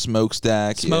abandoned. The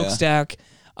smokestack.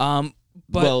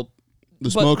 But the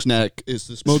smokestack is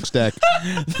the smokestack.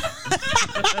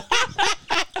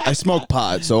 I smoke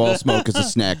pot, so all smoke is a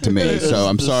snack to me. So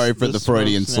I'm sorry for the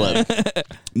Freudian slip.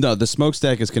 No, the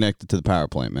smokestack is connected to the power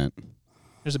plant, man.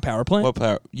 There's a power plant. What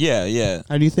power? Yeah.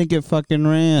 How do you think it fucking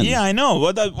ran? Yeah, I know.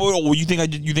 You think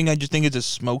I just think it's a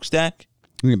smokestack?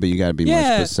 Yeah, but you got to be more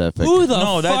specific. Who the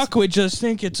fuck would just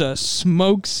think it's a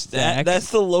smokestack? That's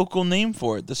the local name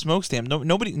for it. The smokestack.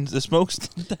 Nobody. The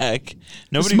smokestack.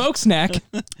 Nobody. Smoke snack.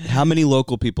 How many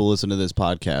local people listen to this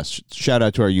podcast? Shout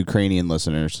out to our Ukrainian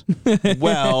listeners.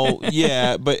 Well,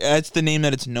 yeah, but that's the name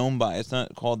that it's known by. It's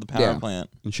not called the power plant.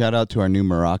 And shout out to our new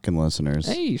Moroccan listeners.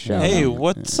 Hey,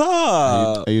 what's up?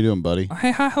 How you doing, buddy?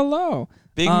 Hi, hello.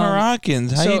 Big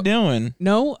Moroccans. How you doing?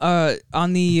 No,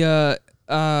 on the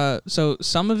so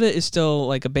some of it is still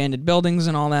like abandoned buildings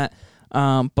and all that.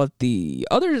 But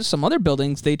some other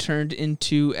buildings they turned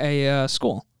into a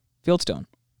school, Fieldstone.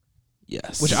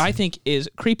 Yes. Which I think is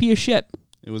creepy as shit.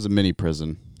 It was a mini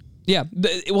prison. Yeah.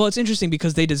 Well, it's interesting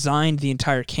because they designed the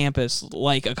entire campus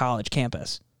like a college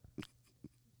campus.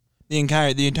 The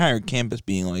entire campus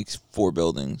being like 4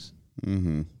 buildings.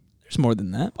 Mm-hmm. There's more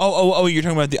than that. Oh, you're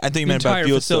talking about I thought you meant about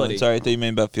Fieldstone. Facility. Sorry, I thought you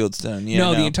meant about Fieldstone. Yeah,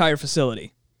 no, the entire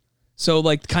facility. So,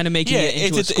 like, kind of making it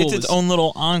into a school. It's its own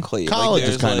little enclave. College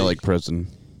is kind of like prison.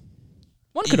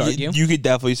 One could argue. You could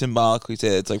definitely symbolically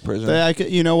say it's like prison.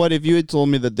 You know what? If you had told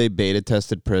me that they beta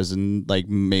tested prison, like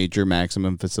major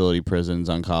maximum facility prisons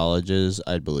on colleges,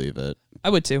 I'd believe it. I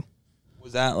would too.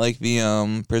 Was that like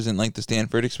the prison, like the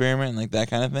Stanford experiment, like that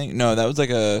kind of thing? No, that was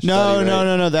like a study,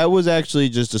 No. That was actually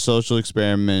just a social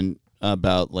experiment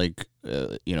about like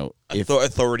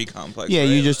authority complex. Yeah, right?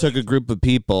 you just took a group of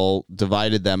people,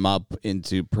 divided them up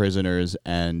into prisoners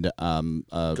and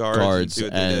guards,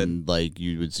 and like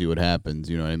you would see what happens.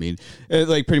 You know what I mean?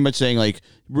 Like pretty much saying like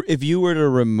if you were to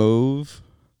remove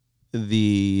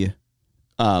the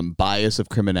bias of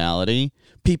criminality,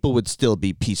 people would still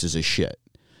be pieces of shit.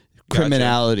 Gotcha.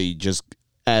 Criminality, just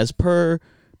as per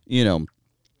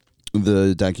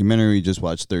the documentary we just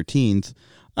watched, 13th.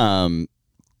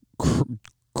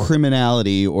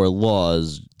 Criminality or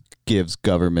laws gives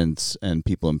governments and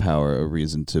people in power a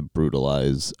reason to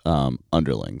brutalize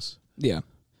underlings. Yeah.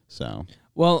 So.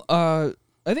 Well, I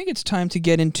think it's time to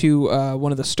get into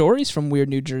one of the stories from Weird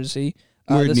New Jersey.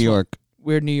 Weird New York.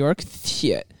 Weird New York.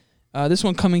 Shit. This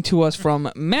one coming to us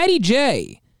from Maddie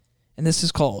J. And this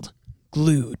is called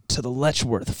Glued to the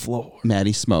Letchworth Floor.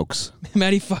 Maddie smokes.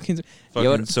 Maddie fucking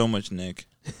so much Nick.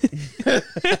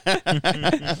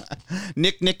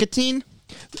 Nicotine?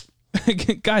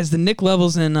 Guys, the Nick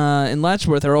levels in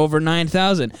Letchworth are over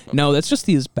 9,000. No, that's just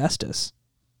the asbestos.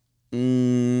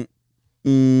 Yeah.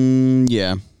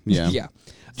 Yeah. You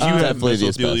have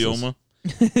mesothelioma.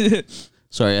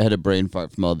 Sorry, I had a brain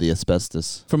fart from all the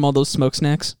asbestos. From all those smoke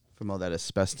snacks? From all that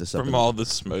asbestos. From all the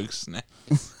smoke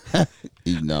snacks.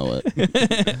 You know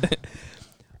it.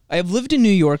 I have lived in New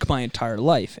York my entire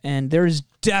life, and there is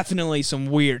definitely some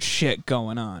weird shit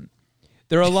going on.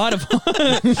 There are a lot of...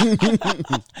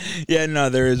 Yeah, no,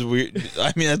 there is weird.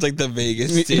 I mean, that's like the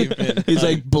Vegas statement. He's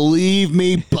like, believe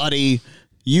me, buddy.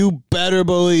 You better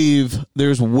believe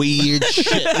there's weird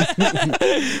shit.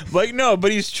 Like, no,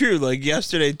 but he's true. Like,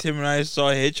 yesterday, Tim and I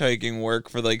saw hitchhiking work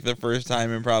for, like, the first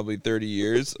time in probably 30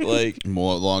 years. Like,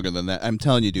 More longer than that. I'm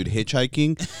telling you, dude,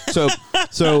 hitchhiking.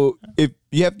 So if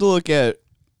you have to look at,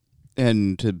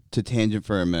 and to tangent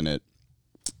for a minute,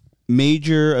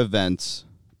 major events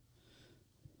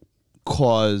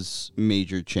cause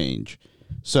major change.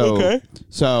 So, Okay.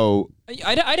 So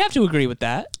I'd have to agree with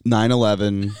that.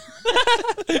 9/11.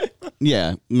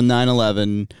 Yeah,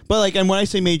 9/11. But like, and when I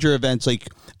say major events, like,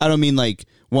 I don't mean like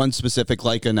one specific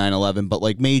like a 9/11, but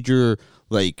like major,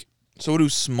 like, so what do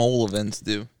small events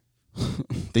do?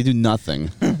 they do nothing.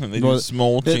 They do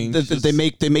small changes. They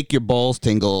make your balls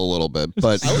tingle a little bit,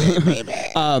 but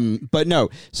but no.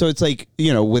 So it's like,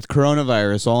 you know, with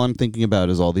coronavirus, all I'm thinking about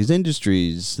is all these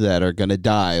industries that are gonna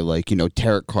die, like, you know,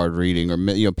 tarot card reading, or,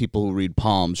 you know, people who read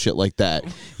palms, shit like that.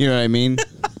 You know what I mean?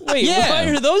 Wait, why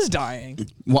are those dying?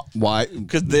 Why?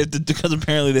 Because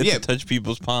apparently they have to touch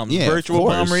people's palms. Yeah, Virtual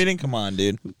of palm course. reading? Come on,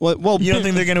 dude. Well, You don't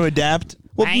think they're going to adapt?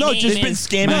 Well, no, name just They've been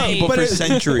scamming people but for it-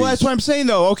 centuries. Well, that's what I'm saying,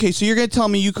 though. Okay, so you're gonna tell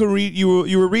me you could read, you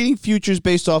were reading futures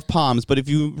based off palms, but if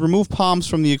you remove palms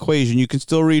from the equation, you can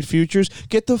still read futures.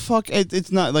 Get the fuck!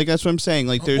 It's not like, that's what I'm saying.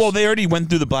 Like, there's. Well, they already went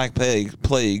through the Black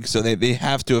Plague, so they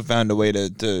have to have found a way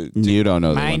to You don't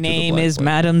know. they My went through the name Black is Plague.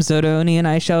 Madam Zeroni, and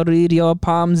I shall read your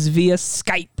palms via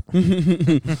Skype.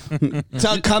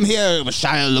 So come here,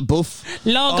 Shia LaBeouf.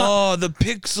 Oh, the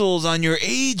pixels on your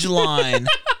age line.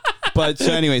 But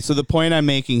so anyway, so the point I'm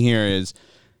making here is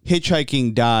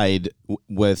hitchhiking died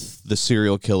with the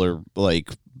serial killer, like,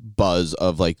 buzz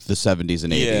of like the 70s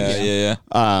and 80s.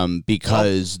 Yeah.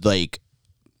 Because like,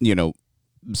 you know,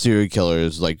 serial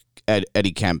killers like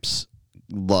Eddie Kemp's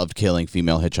loved killing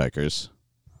female hitchhikers.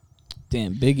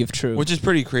 Damn, big if true. Which is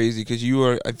pretty crazy because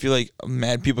I feel like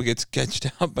mad people get sketched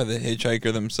out by the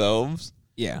hitchhiker themselves,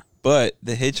 yeah. but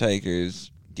the hitchhikers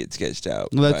get sketched out.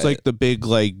 Well, that's by like it. the big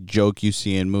like joke you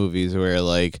see in movies where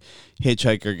like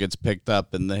hitchhiker gets picked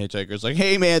up and the hitchhiker's like,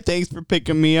 "Hey man, thanks for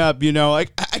picking me up. You know,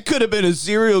 like I could have been a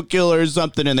serial killer or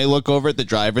something." And they look over at the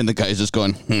driver and the guy's just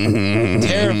going,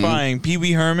 terrifying. Pee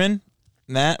Wee Herman.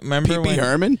 That remember Pee-pee when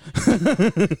Herman?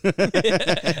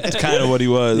 That's kind of what he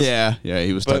was. Yeah,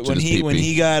 he was. But touching his when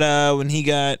pee-pee. he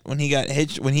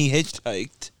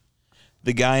hitchhiked,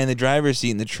 the guy in the driver's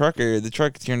seat and the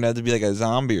truck turned out to be like a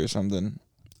zombie or something.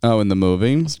 Oh, in the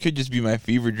movie? This could just be my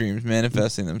fever dreams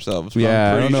manifesting themselves. But Yeah,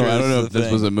 I'm I pretty don't know. sure I don't know is if the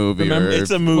this was thing. a movie Remember, or It's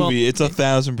a movie. It's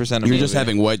 1,000% a movie. you're just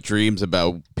having wet dreams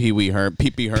about Pee-wee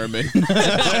Herman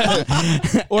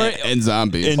and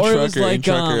zombies. in Or it was trucker, in like,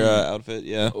 trucker outfit.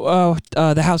 Yeah. Oh,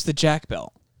 the house that Jack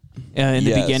built. In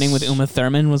the Yes. beginning with Uma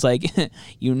Thurman was like,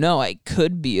 you know, I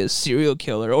could be a serial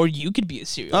killer, or you could be a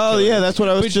serial Oh killer. yeah, that's what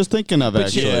I was just thinking of.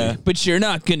 Actually, Yeah. But you're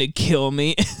not gonna kill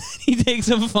me. He takes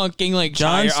a fucking like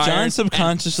John tire iron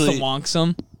subconsciously- and swonks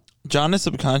him. John is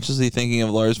subconsciously thinking of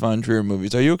Lars von Trier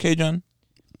movies. Are you okay, John?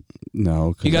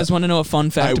 no. 'cause You guys want to know a fun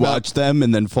fact I about? watch them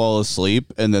and then fall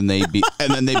asleep, and then they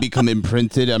become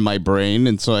imprinted on my brain,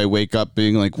 and so I wake up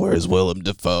being like, "Where's Willem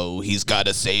Dafoe? He's got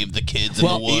to save the kids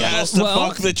Well, in the world. he has to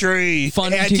Fuck the tree.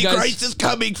 Fun. Do you guys, Antichrist is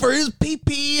coming for his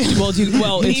pee-pee." well,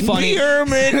 it's funny.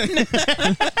 Herman.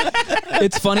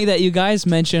 It's funny that you guys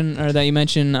mention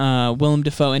Willem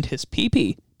Dafoe and his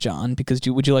pee-pee, John. Because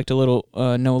would you like to know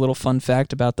a little fun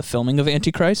fact about the filming of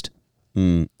Antichrist?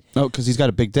 Oh, because he's got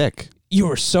a big dick. You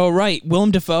were so right.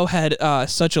 Willem Dafoe had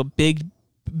such a big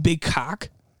cock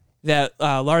that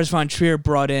Lars von Trier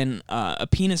brought in a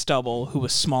penis double who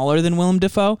was smaller than Willem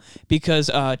Dafoe because,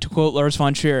 to quote Lars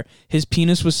von Trier, his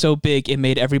penis was so big it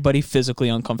made everybody physically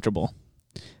uncomfortable.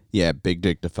 Yeah, big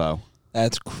dick Dafoe.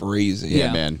 That's crazy.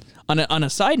 Yeah, man. On a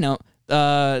side note,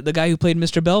 the guy who played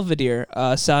Mr. Belvedere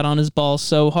sat on his balls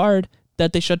so hard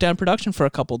that they shut down production for a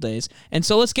couple days. And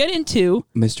so let's get into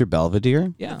Mr.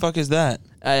 Belvedere. yeah. What the fuck is that?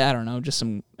 I don't know, just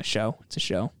a show. It's a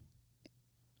show.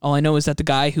 All I know is that the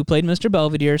guy who played Mr.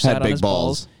 Belvedere sat on big his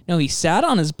balls. No, he sat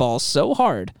on his balls so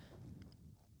hard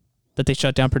that they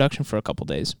shut down production for a couple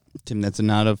days. Tim, that's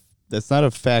not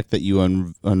a fact that you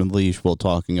unleash while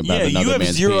talking about Yeah, another you have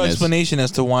man's zero penis. explanation as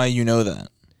to why you know that.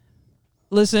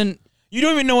 Listen, You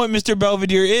don't even know what Mr.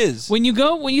 Belvedere is. when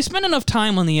you spend enough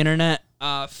time on the internet,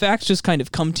 facts just kind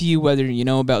of come to you whether you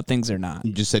know about things or not.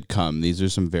 You just said "come." These are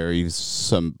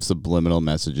some subliminal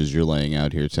messages you're laying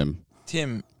out here, Tim.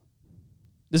 Tim,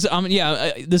 This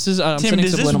this is Tim,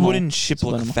 does this wooden ship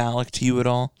look phallic to you at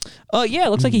all? Oh yeah, it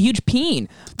looks like a huge peen.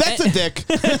 That's a dick.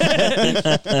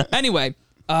 Anyway,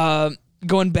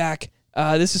 going back,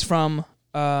 this is from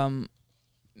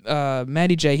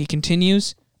Matty J. He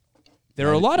continues. There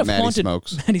are a lot of haunted.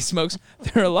 Matty smokes.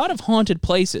 There are a lot of haunted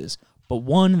places, but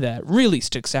one that really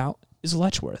sticks out is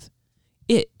Letchworth.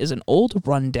 It is an old,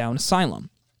 run-down asylum.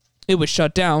 It was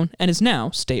shut down and is now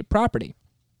state property.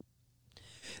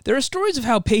 There are stories of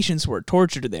how patients were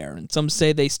tortured there, and some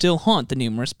say they still haunt the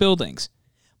numerous buildings.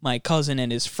 My cousin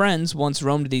and his friends once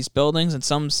roamed these buildings, and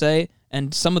some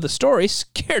of the stories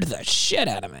scared the shit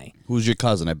out of me. Who's your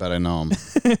cousin? I bet I know him.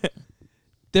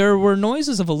 There were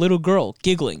noises of a little girl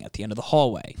giggling at the end of the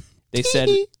hallway. They said...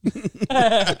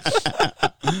 I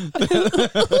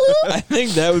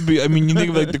think that would be... I mean, you think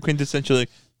of like the quintessential, like...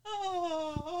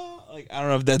 I don't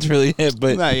know if that's really it,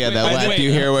 but... that laugh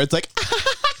you hear where it's like...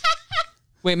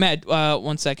 Wait, Matt,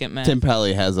 1 second, Matt. Tim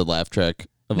probably has a laugh track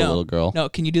of a little girl. No,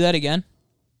 can you do that again?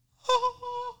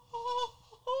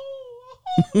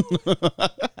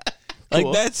 Like,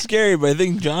 that's scary, but I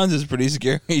think John's is pretty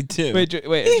scary, too. Wait, John.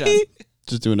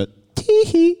 Just doing it.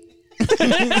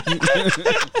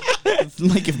 It's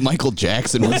like if Michael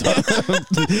Jackson was at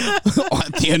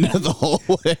the end of the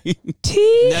hallway.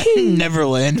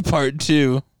 Neverland Part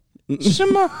 2.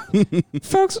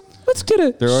 Folks, let's get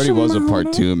it. There already was a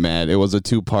part 2, Matt. It was a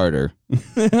 2-parter.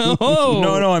 Oh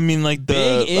no, I mean like like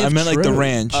the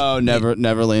ranch. Oh,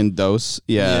 Neverland Dose.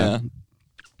 Yeah.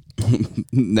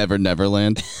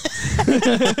 Neverland.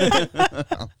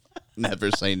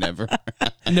 Never say never.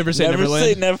 Never say Neverland.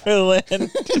 Say Neverland.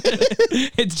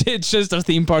 It's just a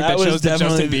theme park that shows the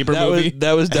Justin Bieber movie.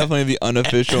 That was definitely the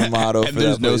unofficial motto. And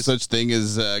there's no such thing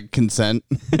as consent.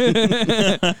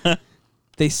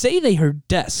 They say they heard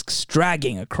desks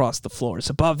dragging across the floors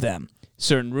above them.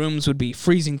 Certain rooms would be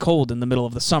freezing cold in the middle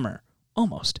of the summer,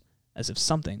 almost as if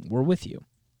something were with you.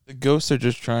 The ghosts are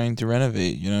just trying to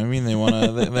renovate. You know what I mean? They want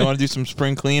to do some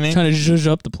spring cleaning. Trying to zhuzh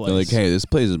up the place. They're like, hey, this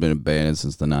place has been abandoned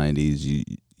since the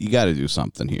 90s. You got to do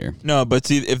something here. No, but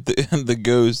see, if the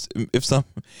ghosts, if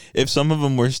some of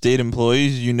them were state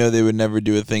employees, you know they would never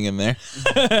do a thing in there.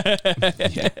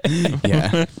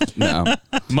 Yeah. No.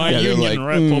 My union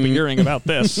rep will be hearing about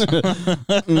this.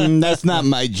 That's not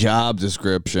my job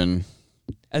description.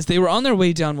 As they were on their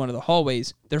way down one of the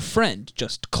hallways, their friend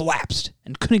just collapsed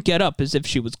and couldn't get up as if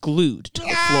she was glued to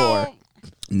the floor.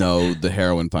 No, the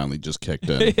heroin finally just kicked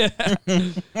in.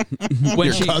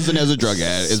 Your cousin is a drug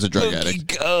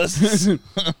addict. Ghosts.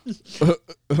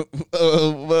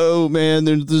 Whoa, man!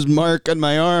 There's this mark on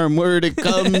my arm. Where'd it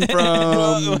come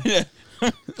from?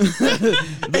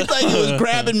 It's like it was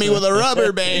grabbing me with a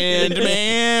rubber band,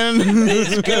 man.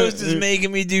 This ghost is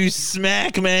making me do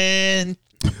smack, man.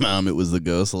 Mom, it was the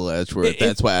ghost of Letchworth.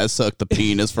 That's why I sucked the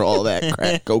penis for all that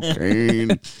crack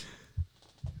cocaine.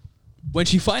 When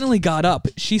she finally got up,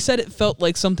 she said it felt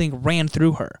like something ran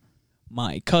through her.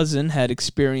 My cousin had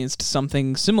experienced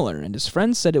something similar, and his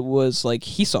friend said it was like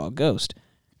he saw a ghost.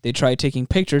 They tried taking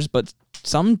pictures, but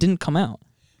some didn't come out.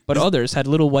 But others had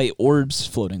little white orbs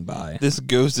floating by. This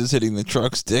ghost is hitting the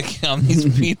truck stick on these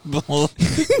people.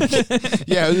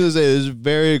 Yeah, I was gonna say, it's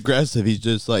very aggressive. He's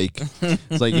just like,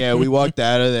 it's like, yeah, we walked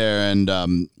out of there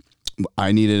and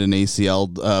I needed an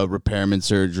ACL repairment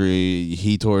surgery.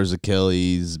 He tore his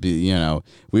Achilles. You know,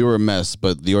 we were a mess,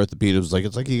 but the orthopedist was like,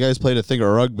 it's like you guys played a thing of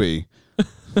rugby.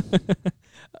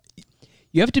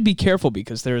 You have to be careful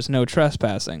because there is no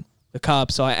trespassing. The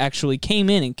cops actually came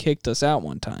in and kicked us out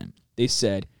one time. They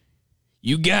said,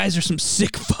 "You guys are some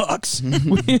sick fucks."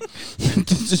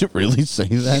 Did it really say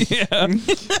that? Yeah.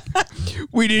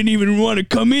 We didn't even want to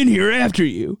come in here after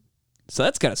you. So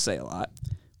that's got to say a lot.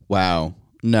 Wow.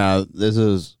 No, this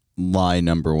is lie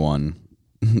number one.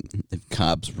 If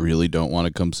cops really don't want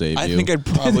to come save you, I think I'd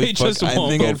probably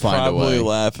I'd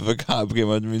laugh if a cop came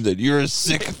up to me and said, "You're a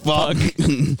sick fuck."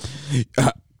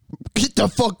 Get the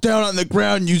fuck down on the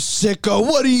ground, you sicko.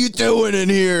 What are you doing in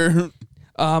here?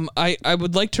 I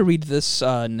would like to read this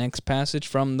next passage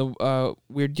from the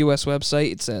Weird US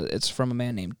website. It's from a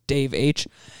man named Dave H.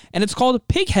 And it's called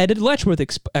Pig-Headed Letchworth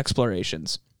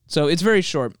Explorations. So it's very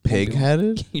short.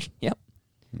 Pig-headed? Yep.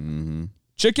 Mm-hmm.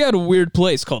 Check out a weird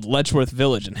place called Letchworth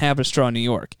Village in Haverstraw, New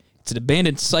York. It's an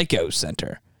abandoned psycho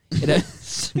center.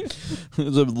 It's a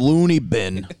loony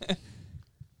bin.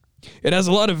 It has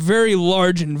a lot of very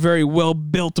large and very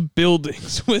well-built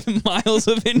buildings with miles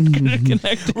of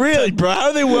interconnected... Really, bro? How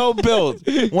are they well-built?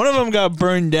 One of them got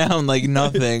burned down like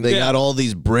nothing. They got all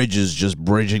these bridges just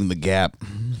bridging the gap.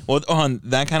 Well,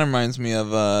 that kind of reminds me of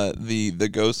the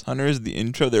Ghost Hunters, the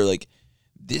intro. They're like,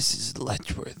 "This is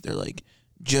Letchworth." They're like,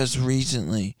 "Just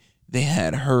recently, they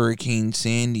had Hurricane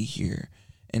Sandy here,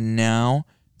 and now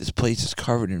this place is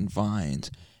covered in vines,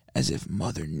 as if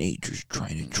Mother Nature's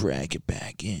trying to drag it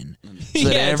back in, so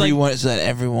that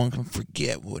everyone can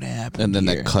forget what happened. And then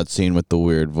here. that cutscene with the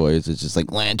weird voice is just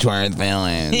like Lanchworth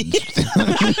Village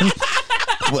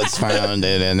was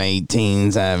founded in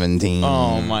 1817.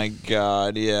 Oh my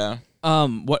God, yeah.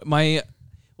 My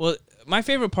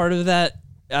favorite part of that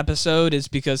episode is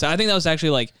because I think that was actually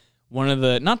like one of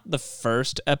the, not the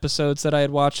first episodes that I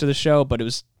had watched of the show, but it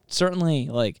was certainly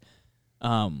like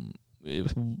it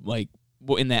was like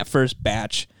in that first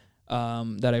batch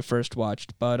that I first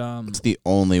watched. But it's the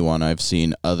only one I've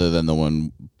seen other than the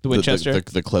one, the Winchester,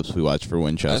 the clips we watched for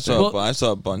Winchester. I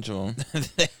saw a bunch of them.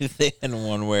 They had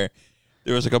one where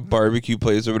there was like a barbecue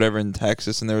place or whatever in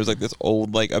Texas, and there was like this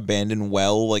old like abandoned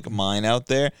well like mine out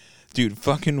there. Dude,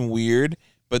 fucking weird.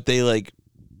 But they like,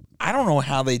 I don't know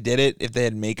how they did it, if they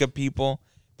had makeup people,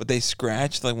 but they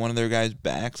scratched like one of their guys'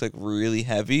 backs like really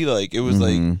heavy. Like it was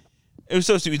like, it was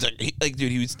so stupid.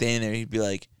 Dude, he would stand there. He'd be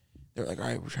like, they're like, all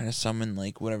right, we're trying to summon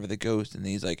like whatever the ghost, and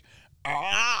he's like, like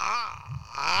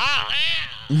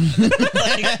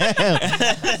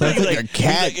a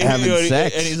cat having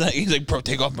sex. And he's like, bro,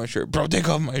 take off my shirt. Bro, take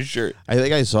off my shirt. I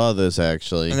think I saw this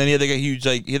actually. And then he had like a huge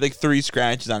he had like 3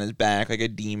 scratches on his back, like a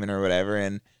demon or whatever.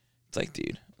 And it's like,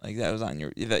 dude, like that was on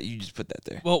you just put that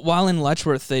there. Well, while in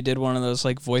Letchworth, they did one of those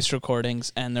like voice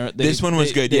recordings, and this one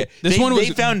was good. Yeah, this one was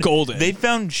found golden. They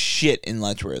found shit in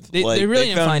Letchworth. They really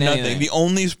didn't find nothing. anything. The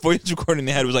only voice recording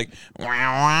they had was like, wow,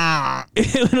 wow.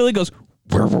 It literally goes,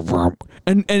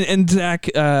 and Zach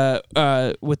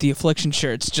with the Affliction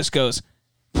shirts just goes,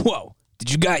 whoa,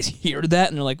 did you guys hear that?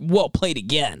 And they're like, whoa, play it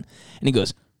again. And he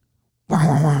goes,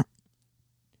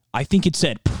 I think it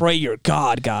said, pray your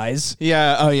God, guys.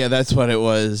 Yeah, oh yeah, that's what it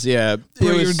was. Yeah.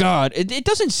 Pray your God. It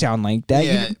doesn't sound like that.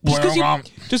 Yeah.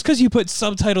 Just because you put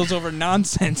subtitles over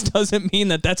nonsense doesn't mean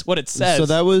that that's what it says. So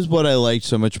that was what I liked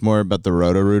so much more about the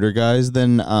Roto-Rooter guys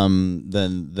than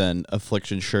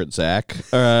Affliction Shirt Zach,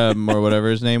 or whatever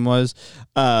his name was.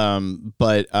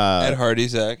 But Ed Hardy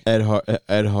Zach. Ed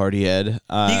Hardy Ed.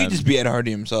 He could just be Ed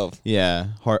Hardy himself. Yeah,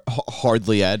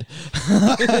 Hardly Ed.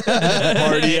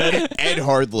 Hardy Ed. Ed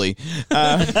Hardly. We're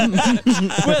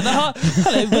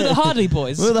the Hardy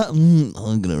Boys.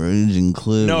 I'm gonna raging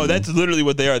clue. No, that's literally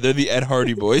what they are. They're the Ed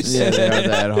Hardy Boys. Yeah, they are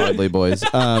the Ed Hardly Boys.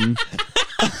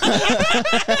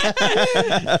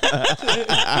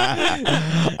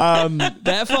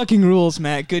 That fucking rules,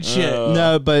 Matt. Good shit.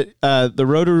 No, but the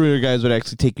Roto-Rooter guys would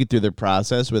actually take you through their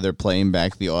process where they're playing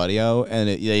back the audio, and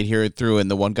they'd hear it through, and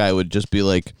the one guy would just be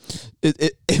like,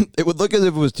 it would look as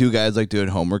if it was 2 guys like doing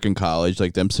homework in college,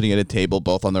 like them sitting at a table,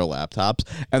 both on their laptops,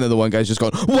 and then the one guy's just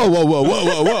going, whoa, whoa, whoa, whoa,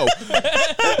 whoa, whoa.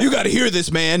 You got to hear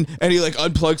this, man. And he like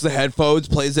unplugs the headphones,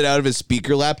 plays it out of his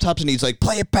speaker laptops, and he's like,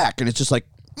 play it back. And it's just like,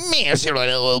 man,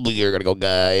 you're gonna go,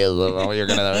 guy. You're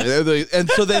gonna, and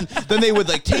so then they would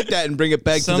like take that and bring it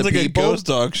back to the people. Sounds like a ghost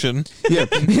auction. Yeah,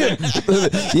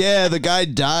 yeah. The guy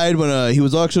died when he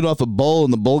was auctioned off a bull,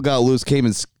 and the bull got loose, came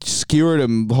and skewered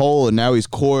him whole, and now he's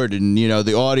cored. And you know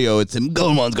the audio, it's him.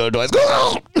 Go once, go twice.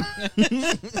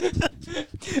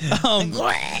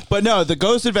 But no, the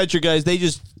Ghost Adventure guys, they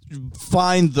just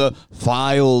find the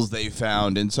files they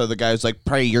found, and so the guy's like,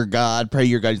 pray your God.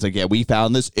 He's like, yeah, we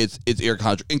found this. It's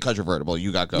incontrovertible.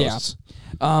 You got ghosts.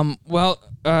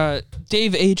 Yeah.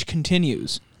 Dave H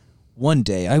continues. One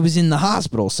day I was in the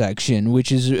hospital section, which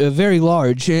is very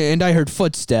large, and I heard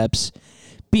footsteps.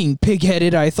 Being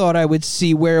pig-headed, I thought I would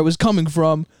see where it was coming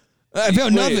from. I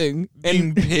found nothing.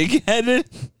 Being pig-headed?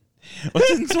 What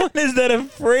is that a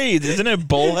phrase? Isn't it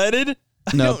bull-headed?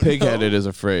 No, pig-headed is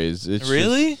a phrase. It's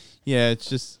really? It's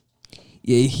just.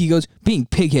 Yeah, he goes, being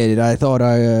pig-headed, I thought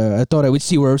I would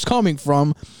see where it was coming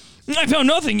from. I found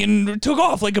nothing and took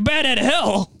off like a bat out of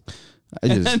hell.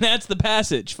 And that's the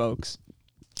passage, folks.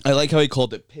 I like how he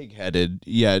called it pig-headed,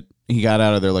 yet he got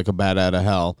out of there like a bat out of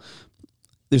hell.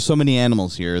 There's so many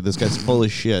animals here. This guy's full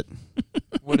of shit.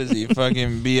 What is he,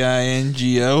 fucking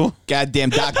Bingo? Goddamn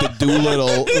Dr.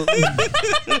 Doolittle.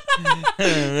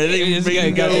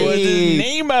 Bingo was his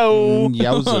name-o.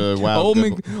 Yowza, wow.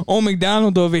 Old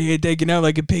McDonald over here taking out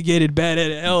like a pig-headed bat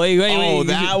out of hell. Hey, wait,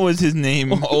 that was his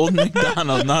name. Old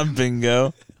McDonald, not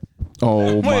Bingo.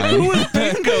 Oh, my. Wait, who was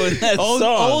Bingo in that song?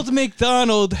 Old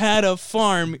MacDonald had a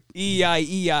farm,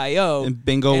 E-I-E-I-O. And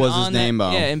Bingo was his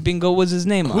name-o. Yeah, and Bingo was his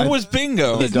name-o. Who was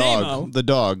Bingo? The dog. The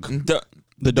dog.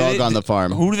 The dog on the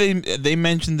farm. Who do they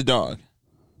mentioned the dog?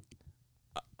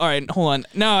 All right, hold on.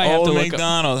 Now I have to Old look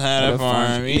MacDonald had a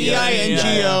farm.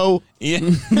 B-I-N-G-O. Yeah.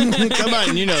 Come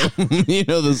on, you know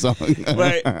the song.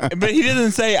 But he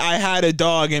doesn't say I had a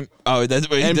dog and that's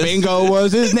what he And does. Bingo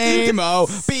was his name. Oh,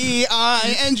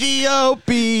 B-I-N-G-O.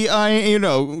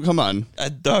 Come on. I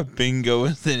thought Bingo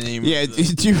was the name. Yeah, of the-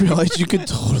 do you realize you could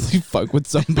totally fuck with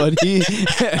somebody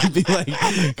and be like,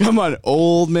 come on,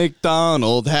 Old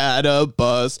MacDonald had a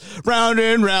bus, round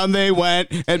and round they went,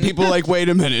 and people are like, wait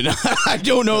a minute, I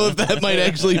don't know if that might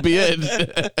actually be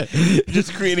it.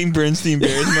 Just creating Bernstein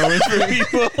Bears moments for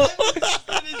people.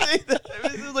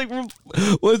 This is like,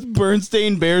 let's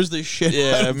Bernstein Bears the shit.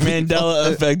 Yeah,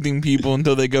 Mandela affecting people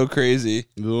until they go crazy.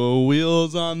 The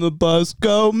wheels on the bus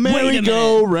go Wait a minute.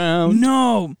 merry-go-round.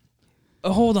 No.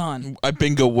 Hold on.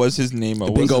 Bingo was his name.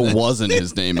 Bingo wasn't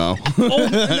his name-o.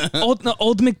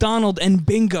 Old MacDonald and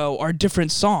Bingo are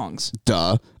different songs.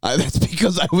 Duh. That's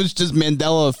because I was just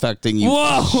Mandela affecting you.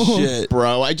 Whoa. Shit.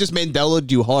 Bro, I just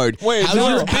Mandela'd you hard. Wait,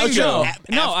 how's no,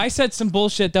 No, I said some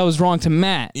bullshit that was wrong to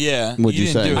Matt. Yeah. What'd you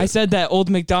didn't say? do it. I said that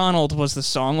Old MacDonald was the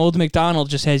song. Old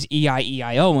MacDonald just has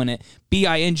E-I-E-I-O in it.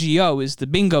 B-I-N-G-O is the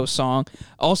Bingo song,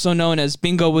 also known as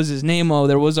Bingo was his name-o.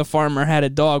 There was a farmer had a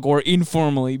dog, or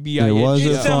informally B-I-N-G-O. was a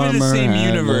It's definitely the farmer same had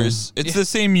universe. It's the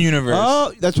same universe.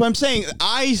 Oh, that's what I'm saying.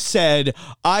 I said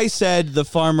the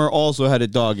farmer also had a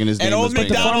dog and his And name Old was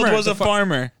Bingo. MacDonald was a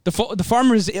farmer. The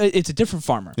farmer is it's a different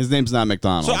farmer. His name's not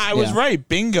McDonald. So I was Yeah. right.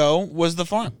 Bingo was the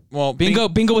farm. Well, Bingo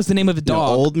was the name of the No, dog.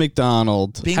 Old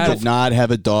McDonald Bingo. did not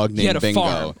have a dog he had named a Bingo.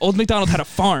 farm. Old MacDonald had a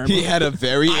farm. He had a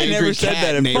very I angry never said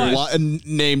cat that at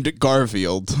named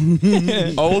Garfield.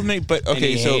 Old Mac, but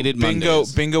okay, he so hated Bingo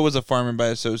Mondays. was a farmer by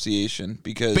association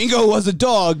because Bingo was a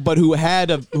dog, but who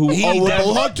definitely-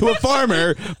 belonged to a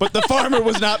farmer, but the farmer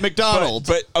was not McDonald.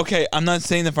 But okay, I'm not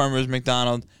saying the farmer was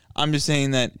McDonald. I'm just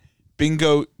saying that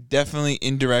Bingo definitely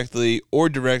indirectly or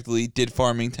directly did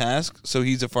farming tasks, so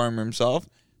he's a farmer himself.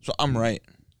 So I'm right.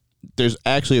 There's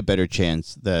actually a better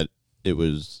chance that it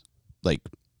was like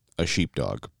a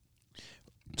sheepdog.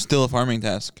 Still a farming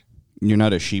task. You're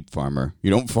not a sheep farmer. You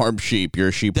don't farm sheep. You're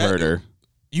a sheep herder.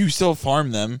 You still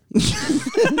farm them. Gotta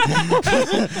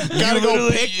go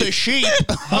literally- pick the sheep.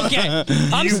 Okay,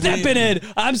 I'm stepping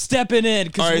in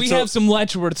because All right, we so- have some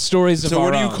Letchworth stories of So our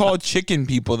what do you own. call chicken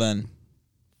people then?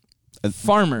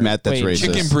 Farmer? Matt, that's Wait,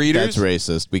 racist. Chicken breeders? That's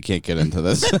racist. We can't get into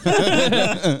this.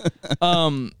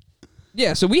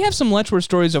 Yeah, so we have some Letchworth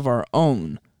stories of our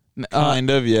own. Kind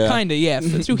of, yeah. Kinda, yeah.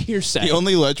 Through hearsay. The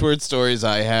only Letchworth stories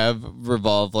I have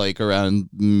revolve like around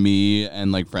me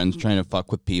and like friends trying to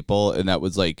fuck with people, and that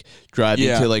was like driving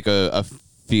Yeah. to like a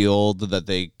field that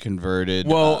they converted.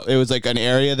 Well- it was like an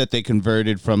area that they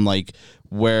converted from like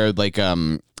where like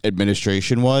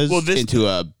administration was Well, this- into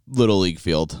a little league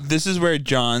field. This is where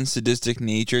John's sadistic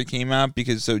nature came out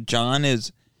because John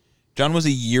was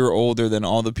a year older than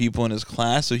all the people in his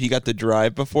class, so he got to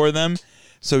drive before them.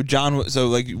 So John would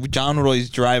always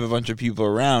drive a bunch of people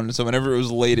around. So whenever it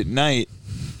was late at night,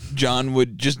 John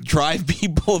would just drive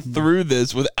people through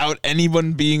this without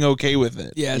anyone being okay with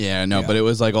it. But it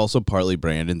was like also partly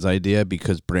Brandon's idea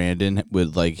because Brandon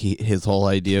would like his whole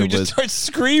idea He was just starts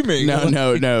screaming.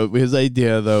 No. His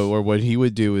idea though, or what he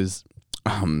would do is,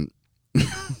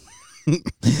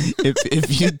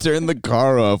 if you turn the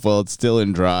car off while it's still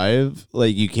in drive,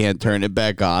 like you can't turn it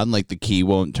back on, like the key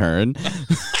won't turn.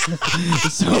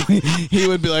 So he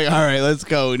would be like, "All right, let's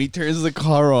go," and he turns the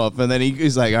car off, and then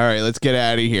he's like, "All right, let's get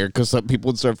out of here," because some people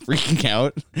would start freaking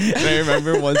out. And I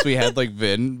remember once we had like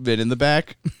Vin in the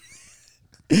back,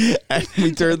 and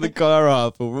we turned the car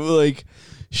off, and we were like,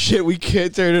 shit, we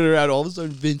can't turn it around. All of a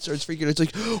sudden, Vince starts freaking out. It's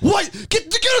like, what?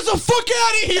 Get us the fuck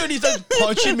out of here! And he starts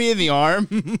punching me in the arm.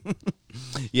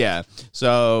 Yeah.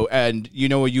 So, and you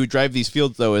know what? You would drive these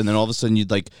fields, though, and then all of a sudden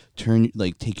you'd, like,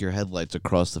 take your headlights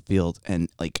across the field, and,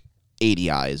 like, 80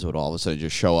 eyes would all of a sudden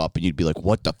just show up, and you'd be like,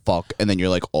 what the fuck? And then you're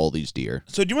like, all these deer.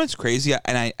 So do you know what's crazy?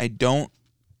 And I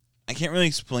can't really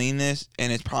explain this,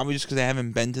 and it's probably just because I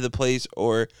haven't been to the place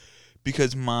or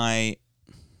because my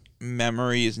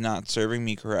memory is not serving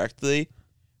me correctly.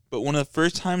 But one of the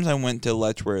first times I went to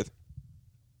Letchworth,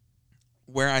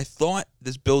 where I thought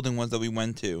this building was that we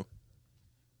went to,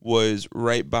 was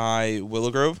right by Willow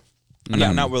Grove.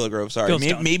 No, not Willow Grove. Sorry,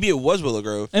 Fieldstone. maybe it was Willow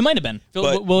Grove. It might have been.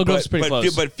 Willow Grove's pretty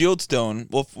close. But Fieldstone,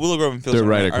 Willow Grove and Fieldstone, They're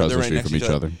right are across the right street next from to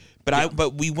each other.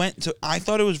 But we went to. I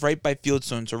thought it was right by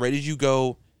Fieldstone. So right as you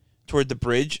go toward the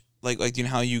bridge, like you know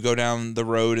how you go down the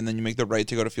road and then you make the right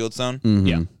to go to Fieldstone. Mm-hmm.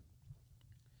 Yeah.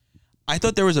 I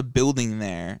thought there was a building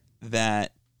there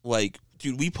that, like,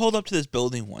 dude, we pulled up to this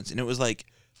building once and it was like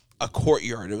a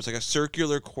courtyard. It was like a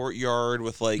circular courtyard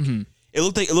with like it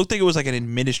looked like it was like an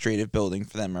administrative building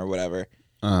for them or whatever.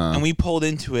 and we pulled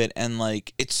into it, and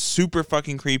like it's super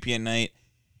fucking creepy at night.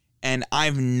 And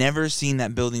I've never seen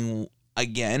that building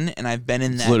again, and I've been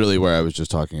in that. It's literally where I was just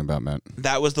talking about, Matt.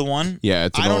 That was the one. Yeah,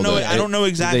 it's. I don't know. I don't know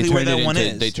exactly where that one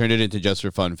is. They turned it into Just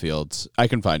for Fun Fields. I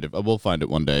can find it. We'll find it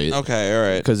one day. Okay, all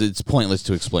right. Because it's pointless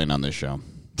to explain on this show.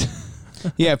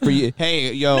 Yeah, for you.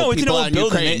 Hey, yo, No, it's people an old out in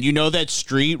building. Ukraine, you know that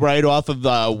street right off of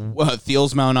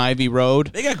Thiels Mount Ivy Road?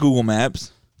 They got Google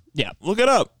Maps. Yeah. Look it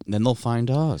up. Then they'll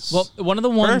find us. Well, one of the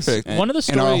ones, Perfect. one of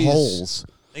the in our stories, holes.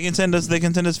 They can send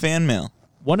us fan mail.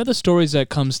 one of the stories that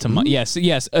comes to mind. Yes,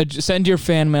 send your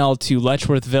fan mail to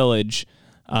Letchworth Village.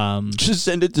 Just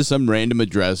send it to some random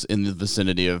address in the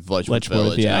vicinity of Letchworth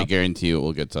Village. yeah. And I guarantee you it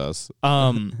will get to us.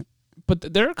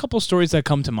 But there are a couple stories that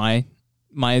come to my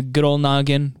good old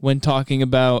noggin when talking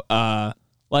about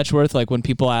Letchworth. Like when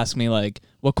people ask me like,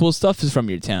 what cool stuff is from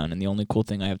your town? And the only cool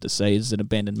thing I have to say is an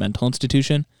abandoned mental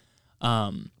institution.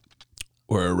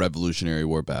 Or a Revolutionary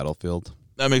War battlefield.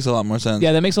 That makes a lot more sense.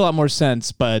 Yeah, that makes a lot more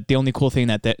sense. But the only cool thing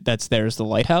that's there is the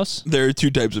lighthouse. There are two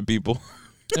types of people.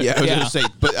 Yeah, I was gonna say,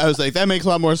 but I was like, that makes a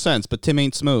lot more sense. But Tim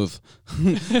ain't smooth.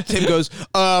 Tim goes,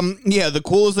 yeah, the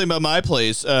coolest thing about my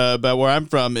place, about where I'm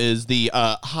from, is the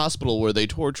hospital where they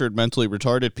tortured mentally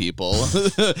retarded people.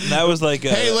 That was like,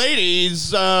 hey,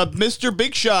 ladies, Mr.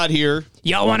 Big Shot here.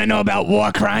 Y'all want to know about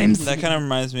war crimes? that kind of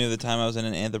reminds me of the time I was in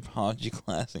an anthropology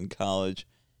class in college,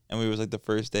 and we was like the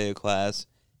first day of class,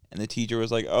 and the teacher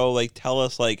was like, "Oh, like tell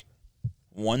us like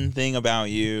one thing about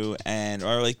you,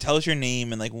 or like tell us your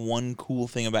name and like one cool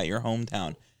thing about your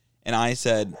hometown." And I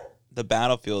said the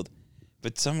battlefield,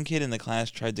 but some kid in the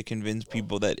class tried to convince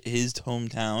people that his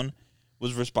hometown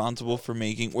was responsible for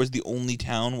was the only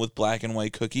town with black and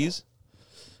white cookies.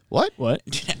 What?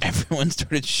 Everyone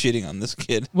started shitting on this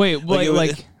kid. Wait,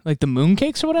 like the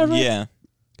mooncakes or whatever? Yeah.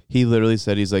 He literally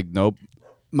said, he's like, nope.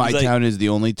 My He's like- town is the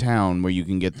only town where you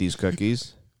can get these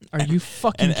cookies. Are you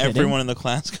fucking And kidding? everyone in the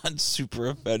class got super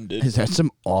offended. Is that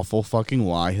some awful fucking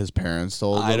lie his parents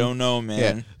told him? I don't know,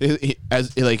 man. Yeah, that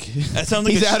sounds like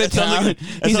he's a- out of that sounds town. like-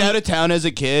 that He's sounds- out of town as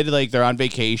a kid. Like they're on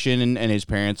vacation, and his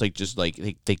parents like just like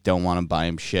they don't want to buy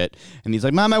him shit. And he's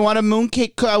like, "Mom, I want a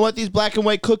mooncake. I want these black and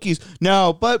white cookies."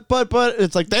 No, but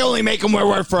it's like they only make them where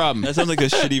we're from. That sounds like a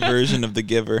shitty version of The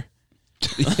Giver.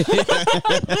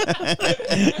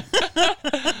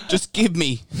 Just give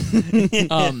me.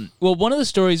 Well, one of the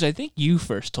stories, I think you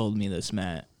first told me this,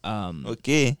 Matt.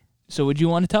 Okay. So would you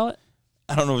want to tell it?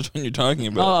 I don't know which one you're talking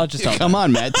about. I'll just tell it. Come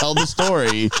on, Matt, tell the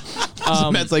story.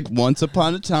 Matt's like once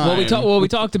upon a time. Well, we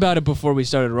talked about it before we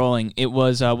started rolling. It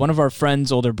was one of our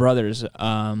friend's older brothers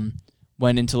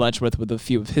went into Letchworth with a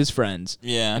few of his friends.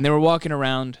 Yeah. And they were walking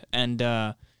around, and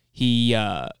he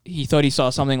thought he saw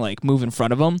something like move in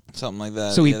front of him. Something like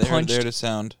that. So he they punched- heard a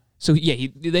sound. So yeah,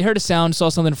 they heard a sound, saw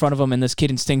something in front of him, and this kid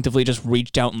instinctively just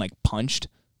reached out and like punched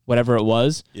whatever it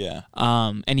was. Yeah.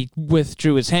 And he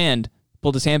withdrew his hand,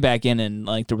 pulled his hand back in, and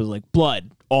like there was like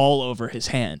blood all over his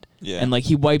hand. Yeah. And like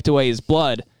he wiped away his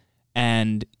blood,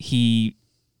 and he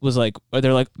was like, or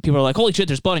they're like, people are like, "Holy shit,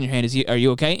 there's blood on your hand. Are you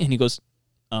okay?" And he goes,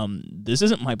 "This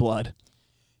isn't my blood."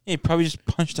 He probably just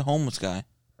punched a homeless guy.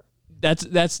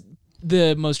 That's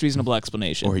the most reasonable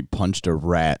explanation. Or he punched a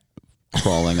rat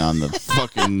crawling on the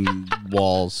fucking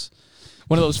walls.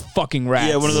 One of those fucking rats.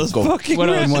 Yeah, one of those fucking What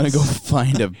rats. I want to go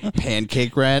find a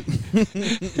pancake rat.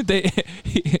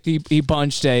 He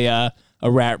punched a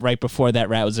rat right before that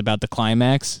rat was about to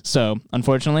climax. So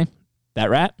unfortunately, that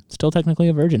rat still technically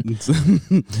a virgin.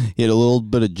 He had a little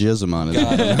bit of jism on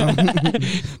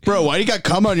it. Bro, why do you got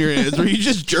cum on your hands? Were you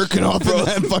just jerking off in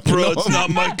that fucking Bro, it's not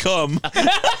my cum.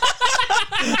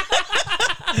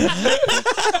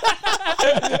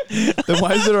 Then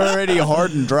why is it already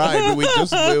hard and dry? It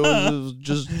was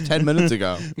just 10 minutes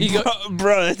ago.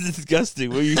 Bro, that's disgusting.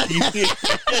 What are you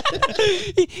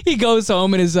He goes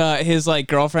home and his like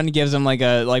girlfriend gives him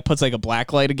puts like a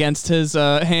black light against his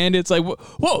hand. It's like,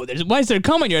 whoa, why is there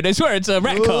cum on your head? I swear it's a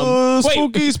rat cum.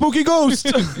 Wait. Spooky ghost.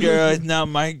 Girl, it's not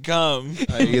my cum.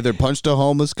 I either punched a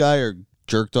homeless guy or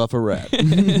jerked off a rat.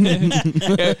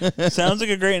 Sounds like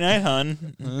a great night,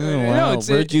 hon. Wow.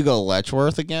 Where'd you go,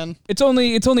 Letchworth again? It's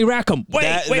only Rackham. Wait.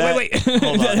 Hold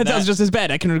on, That was just as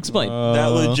bad. I can explain. That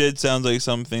legit sounds like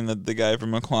something that the guy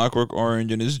from A Clockwork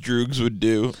Orange and his droogs would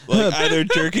do. Like either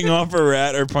jerking off a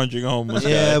rat or punching a homeless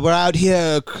guy. We're out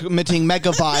here committing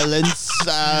mega violence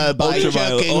by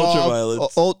jerking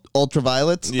off.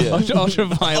 Ultraviolence? Yeah. Ultra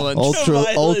violence.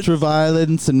 Ultra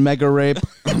violence and mega rape.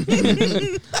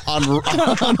 on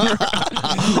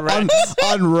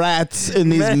rats in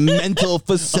these mental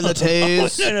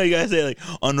facilities. I know you guys say like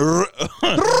on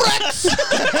Rats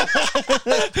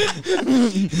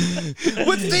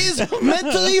with these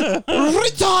mentally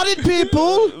retarded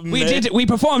people. We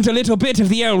performed a little bit of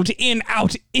the old in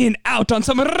out on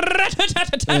some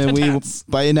And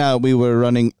by now we were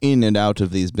running in and out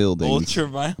of these buildings. ultra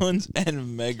violence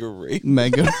and mega rape.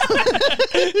 Mega.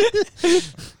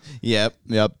 Yep.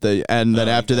 And then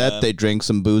after that, they drank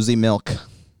some boozy milk.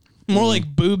 More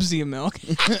like boobsy milk.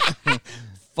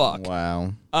 Fuck.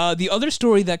 Wow. The other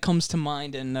story that comes to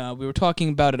mind, and we were talking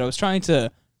about it, I was trying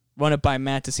to run it by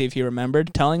Matt to see if he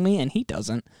remembered telling me, and he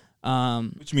doesn't.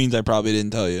 Which means I probably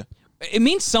didn't tell you. It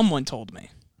means someone told me.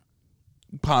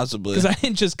 Possibly. Because I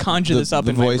didn't just conjure this up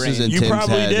in my brain. The voices in You Tim's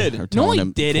probably head did. are No, telling I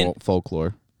him didn't.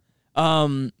 Folklore.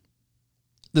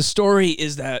 The story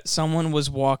is that someone was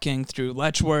walking through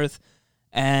Letchworth,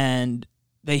 and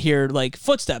they hear like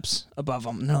footsteps above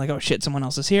them, and they're like, "Oh shit, someone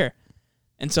else is here."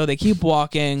 And so they keep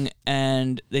walking,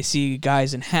 and they see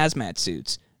guys in hazmat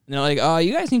suits, and they're like, "Oh,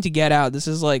 you guys need to get out. This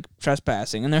is like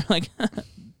trespassing." And they're like,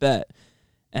 "Bet."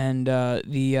 And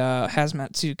the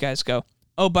hazmat suit guys go,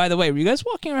 "Oh, by the way, were you guys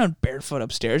walking around barefoot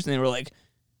upstairs?" And they were like,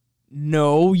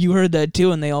 "No, you heard that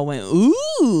too." And they all went,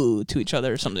 "Ooh," to each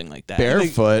other or something like that.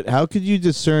 Barefoot? How could you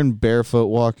discern barefoot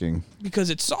walking? Because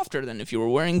it's softer than if you were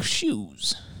wearing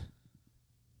shoes.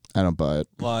 I don't buy it.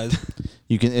 Lies.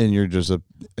 You can, and you're just you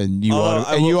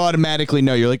Although you automatically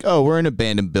know. You're like, oh, we're in an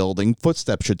abandoned building.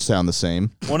 Footsteps should sound the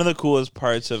same. One of the coolest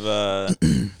parts of Letchworth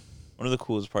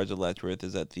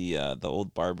is that the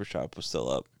old barbershop was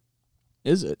still up.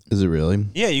 Is it? Is it really?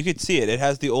 Yeah, you could see it. It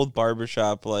has the old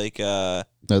barbershop like Like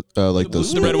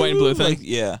those, The red, white, and blue thing? like,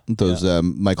 yeah. those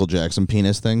Michael Jackson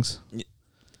penis things.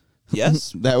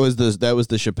 Yes. That was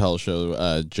the Chappelle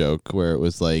Show joke where it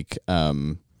was like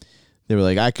they were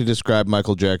like, I could describe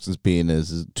Michael Jackson's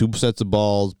penis as 2 sets of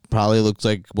balls, probably looks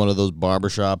like one of those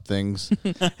barbershop things.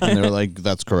 And they were like,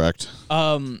 that's correct.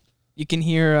 You can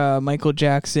hear Michael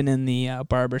Jackson in the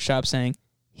barbershop saying,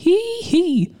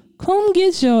 "Hee, come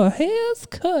get your hairs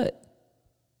cut."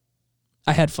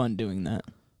 I had fun doing that.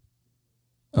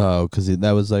 Oh, because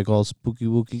that was like all spooky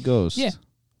wooky ghosts. Yeah.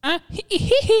 I'm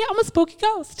a spooky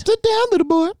ghost. Sit down, little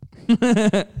boy.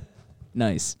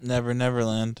 Nice.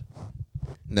 Neverland.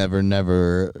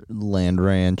 Never Land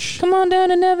Ranch. Come on down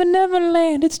to Never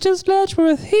Land. It's just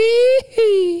Letchworth.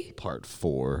 Hee. Part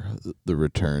 4, the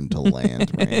return to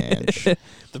Land Ranch.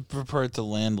 The part to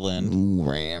land.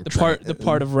 The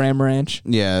part of Ram Ranch.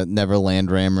 Yeah,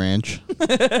 Neverland Ram Ranch.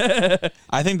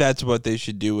 I think that's what they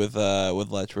should do with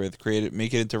Letchworth.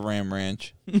 Make it into Ram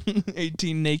Ranch.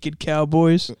 18 naked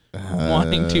cowboys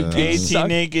wanting to be 18 sucked.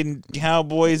 naked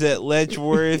cowboys at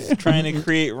Letchworth trying to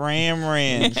create Ram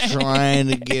Ranch. Trying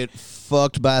to get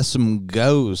fucked by some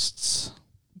ghosts.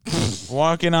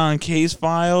 Walking on case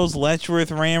files,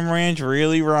 Letchworth Ram Ranch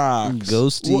really rocks.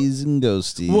 Ghosties and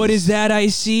ghosties. What is that I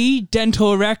see?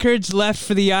 Dental records left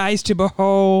for the eyes to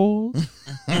behold.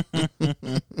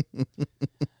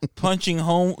 Fisting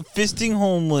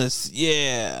homeless.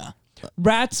 Yeah.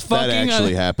 Rats fucking That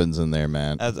actually happens in there,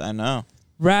 man. I know.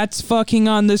 Rats fucking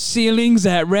on the ceilings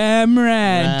at Ram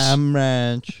Ranch. Ram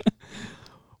Ranch.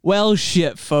 Well,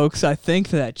 shit, folks. I think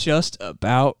that just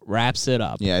about wraps it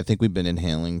up. Yeah, I think we've been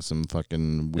inhaling some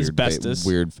fucking weird Asbestos.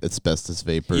 weird asbestos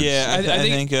vapors. Yeah, I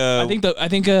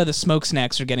think the smoke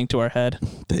snacks are getting to our head.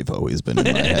 They've always been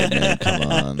in my head, man. Come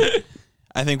on.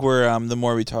 I think we're the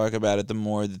more we talk about it, the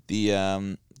more that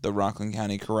the Rockland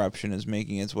County corruption is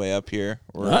making its way up here.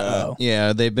 Uh-oh.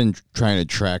 Yeah, they've been trying to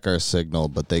track our signal,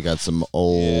 but they got some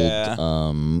old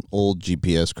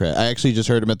GPS crash. I actually just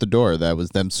heard them at the door. That was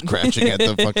them scratching at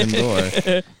the fucking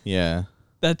door. Yeah.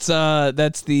 That's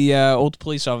the old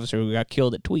police officer who got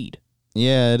killed at Tweed.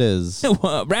 Yeah, it is.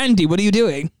 Randy, what are you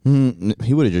doing?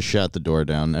 He would have just shot the door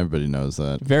down. Everybody knows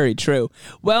that. Very true.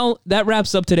 Well, that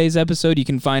wraps up today's episode. You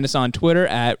can find us on Twitter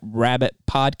at Rabbit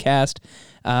Podcast.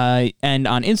 And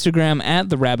on Instagram at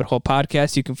The Rabbit Hole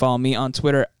Podcast. You can follow me on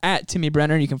Twitter at Timmy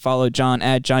Brenner. You can follow John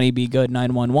at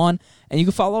JohnnyBGood911. And you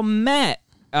can follow Matt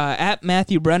at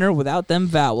Matthew Brenner without them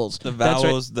vowels. The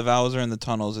vowels are in the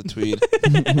tunnels at Tweed.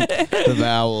 The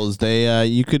vowels. They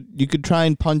you could try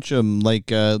and punch them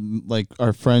like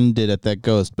our friend did at that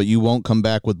ghost, but you won't come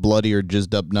back with bloody or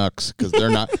jizzed up knucks because they're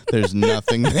not. There's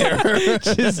nothing there.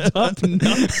 Jizzed up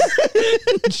knucks.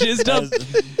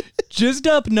 Jizzed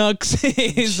up Nux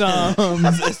is that's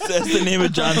the name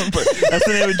of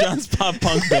John's pop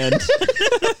punk band.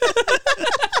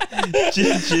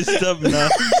 Jizzed up Nux.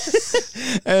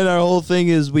 And our whole thing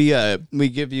is we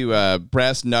give you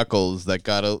brass knuckles that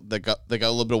got a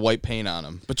little bit of white paint on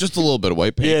them, but just a little bit of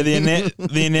white paint. Yeah, the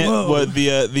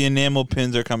enamel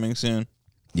pins are coming soon.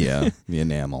 Yeah, the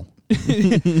enamel.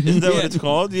 Isn't that what it's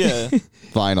called? Yeah.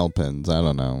 Vinyl pins. I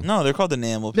don't know. No, they're called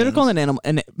enamel pins. They're called animal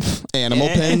pins. enamel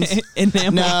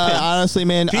Nah, pins. honestly,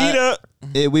 man,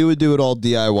 we would do it all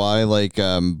DIY, like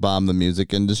bomb the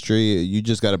music industry. You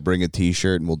just got to bring a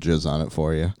T-shirt and we'll jizz on it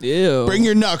for you. Ew. Bring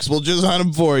your knucks, we'll jizz on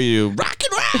them for you. Rock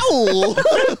and roll.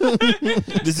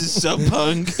 This is so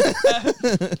punk.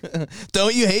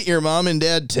 Don't you hate your mom and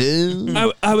dad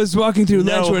too? I was walking through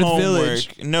No Letchworth homework,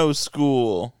 Village. no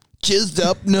school. Jizzed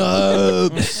up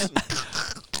nuts.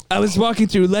 I was walking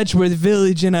through Letchworth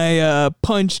Village and I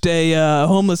punched a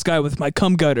homeless guy with my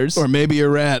cum gutters. Or maybe a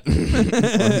rat.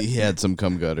 Well, he had some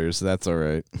cum gutters. That's all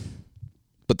right.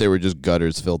 But they were just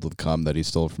gutters filled with cum that he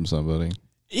stole from somebody.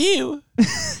 Ew.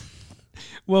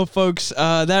 Well, folks,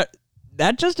 that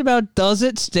just about does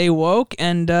it. Stay woke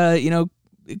and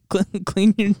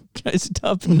clean your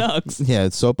stuff nucks. Yeah,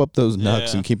 soap up those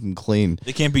nucks Yeah. and keep them clean.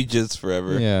 They can't be jizz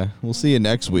forever. Yeah, we'll see you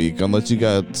next week. Unless you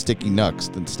got sticky nucks,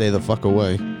 then stay the fuck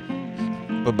away.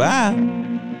 Bye-bye.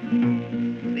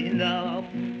 In the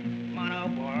month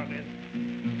of August,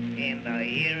 in the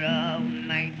year of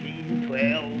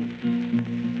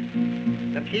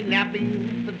 1912, the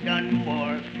kidnapping was done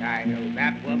for a child.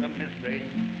 That was a mystery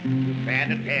too sad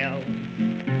to tell.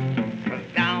 'Cause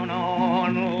down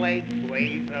on Lake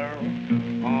Swayzer,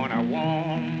 on a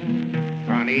warm,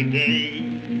 sunny day,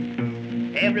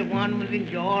 everyone was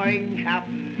enjoying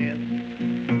happiness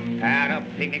at a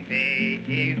picnic they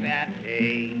gave that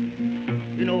day.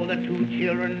 You know, the two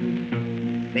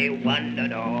children, they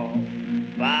wandered off,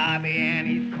 Bobby and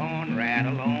his Conrad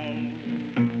alone.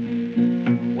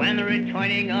 When the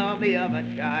returning of the other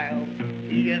child,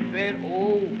 he just said,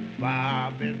 oh,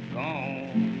 Bob is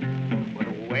gone. But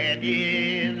where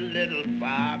did little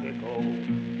Bobby go?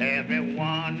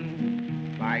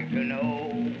 Everyone like to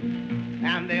know.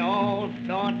 And they all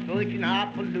start searching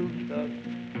out for Lucifer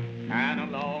and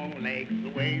along Lakes the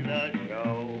way the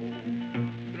show.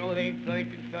 You know, they search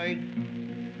and search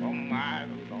for miles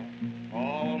long,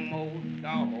 almost the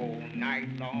whole night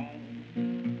long.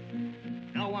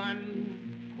 No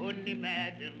one couldn't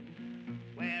imagine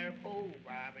where old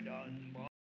Bobby done.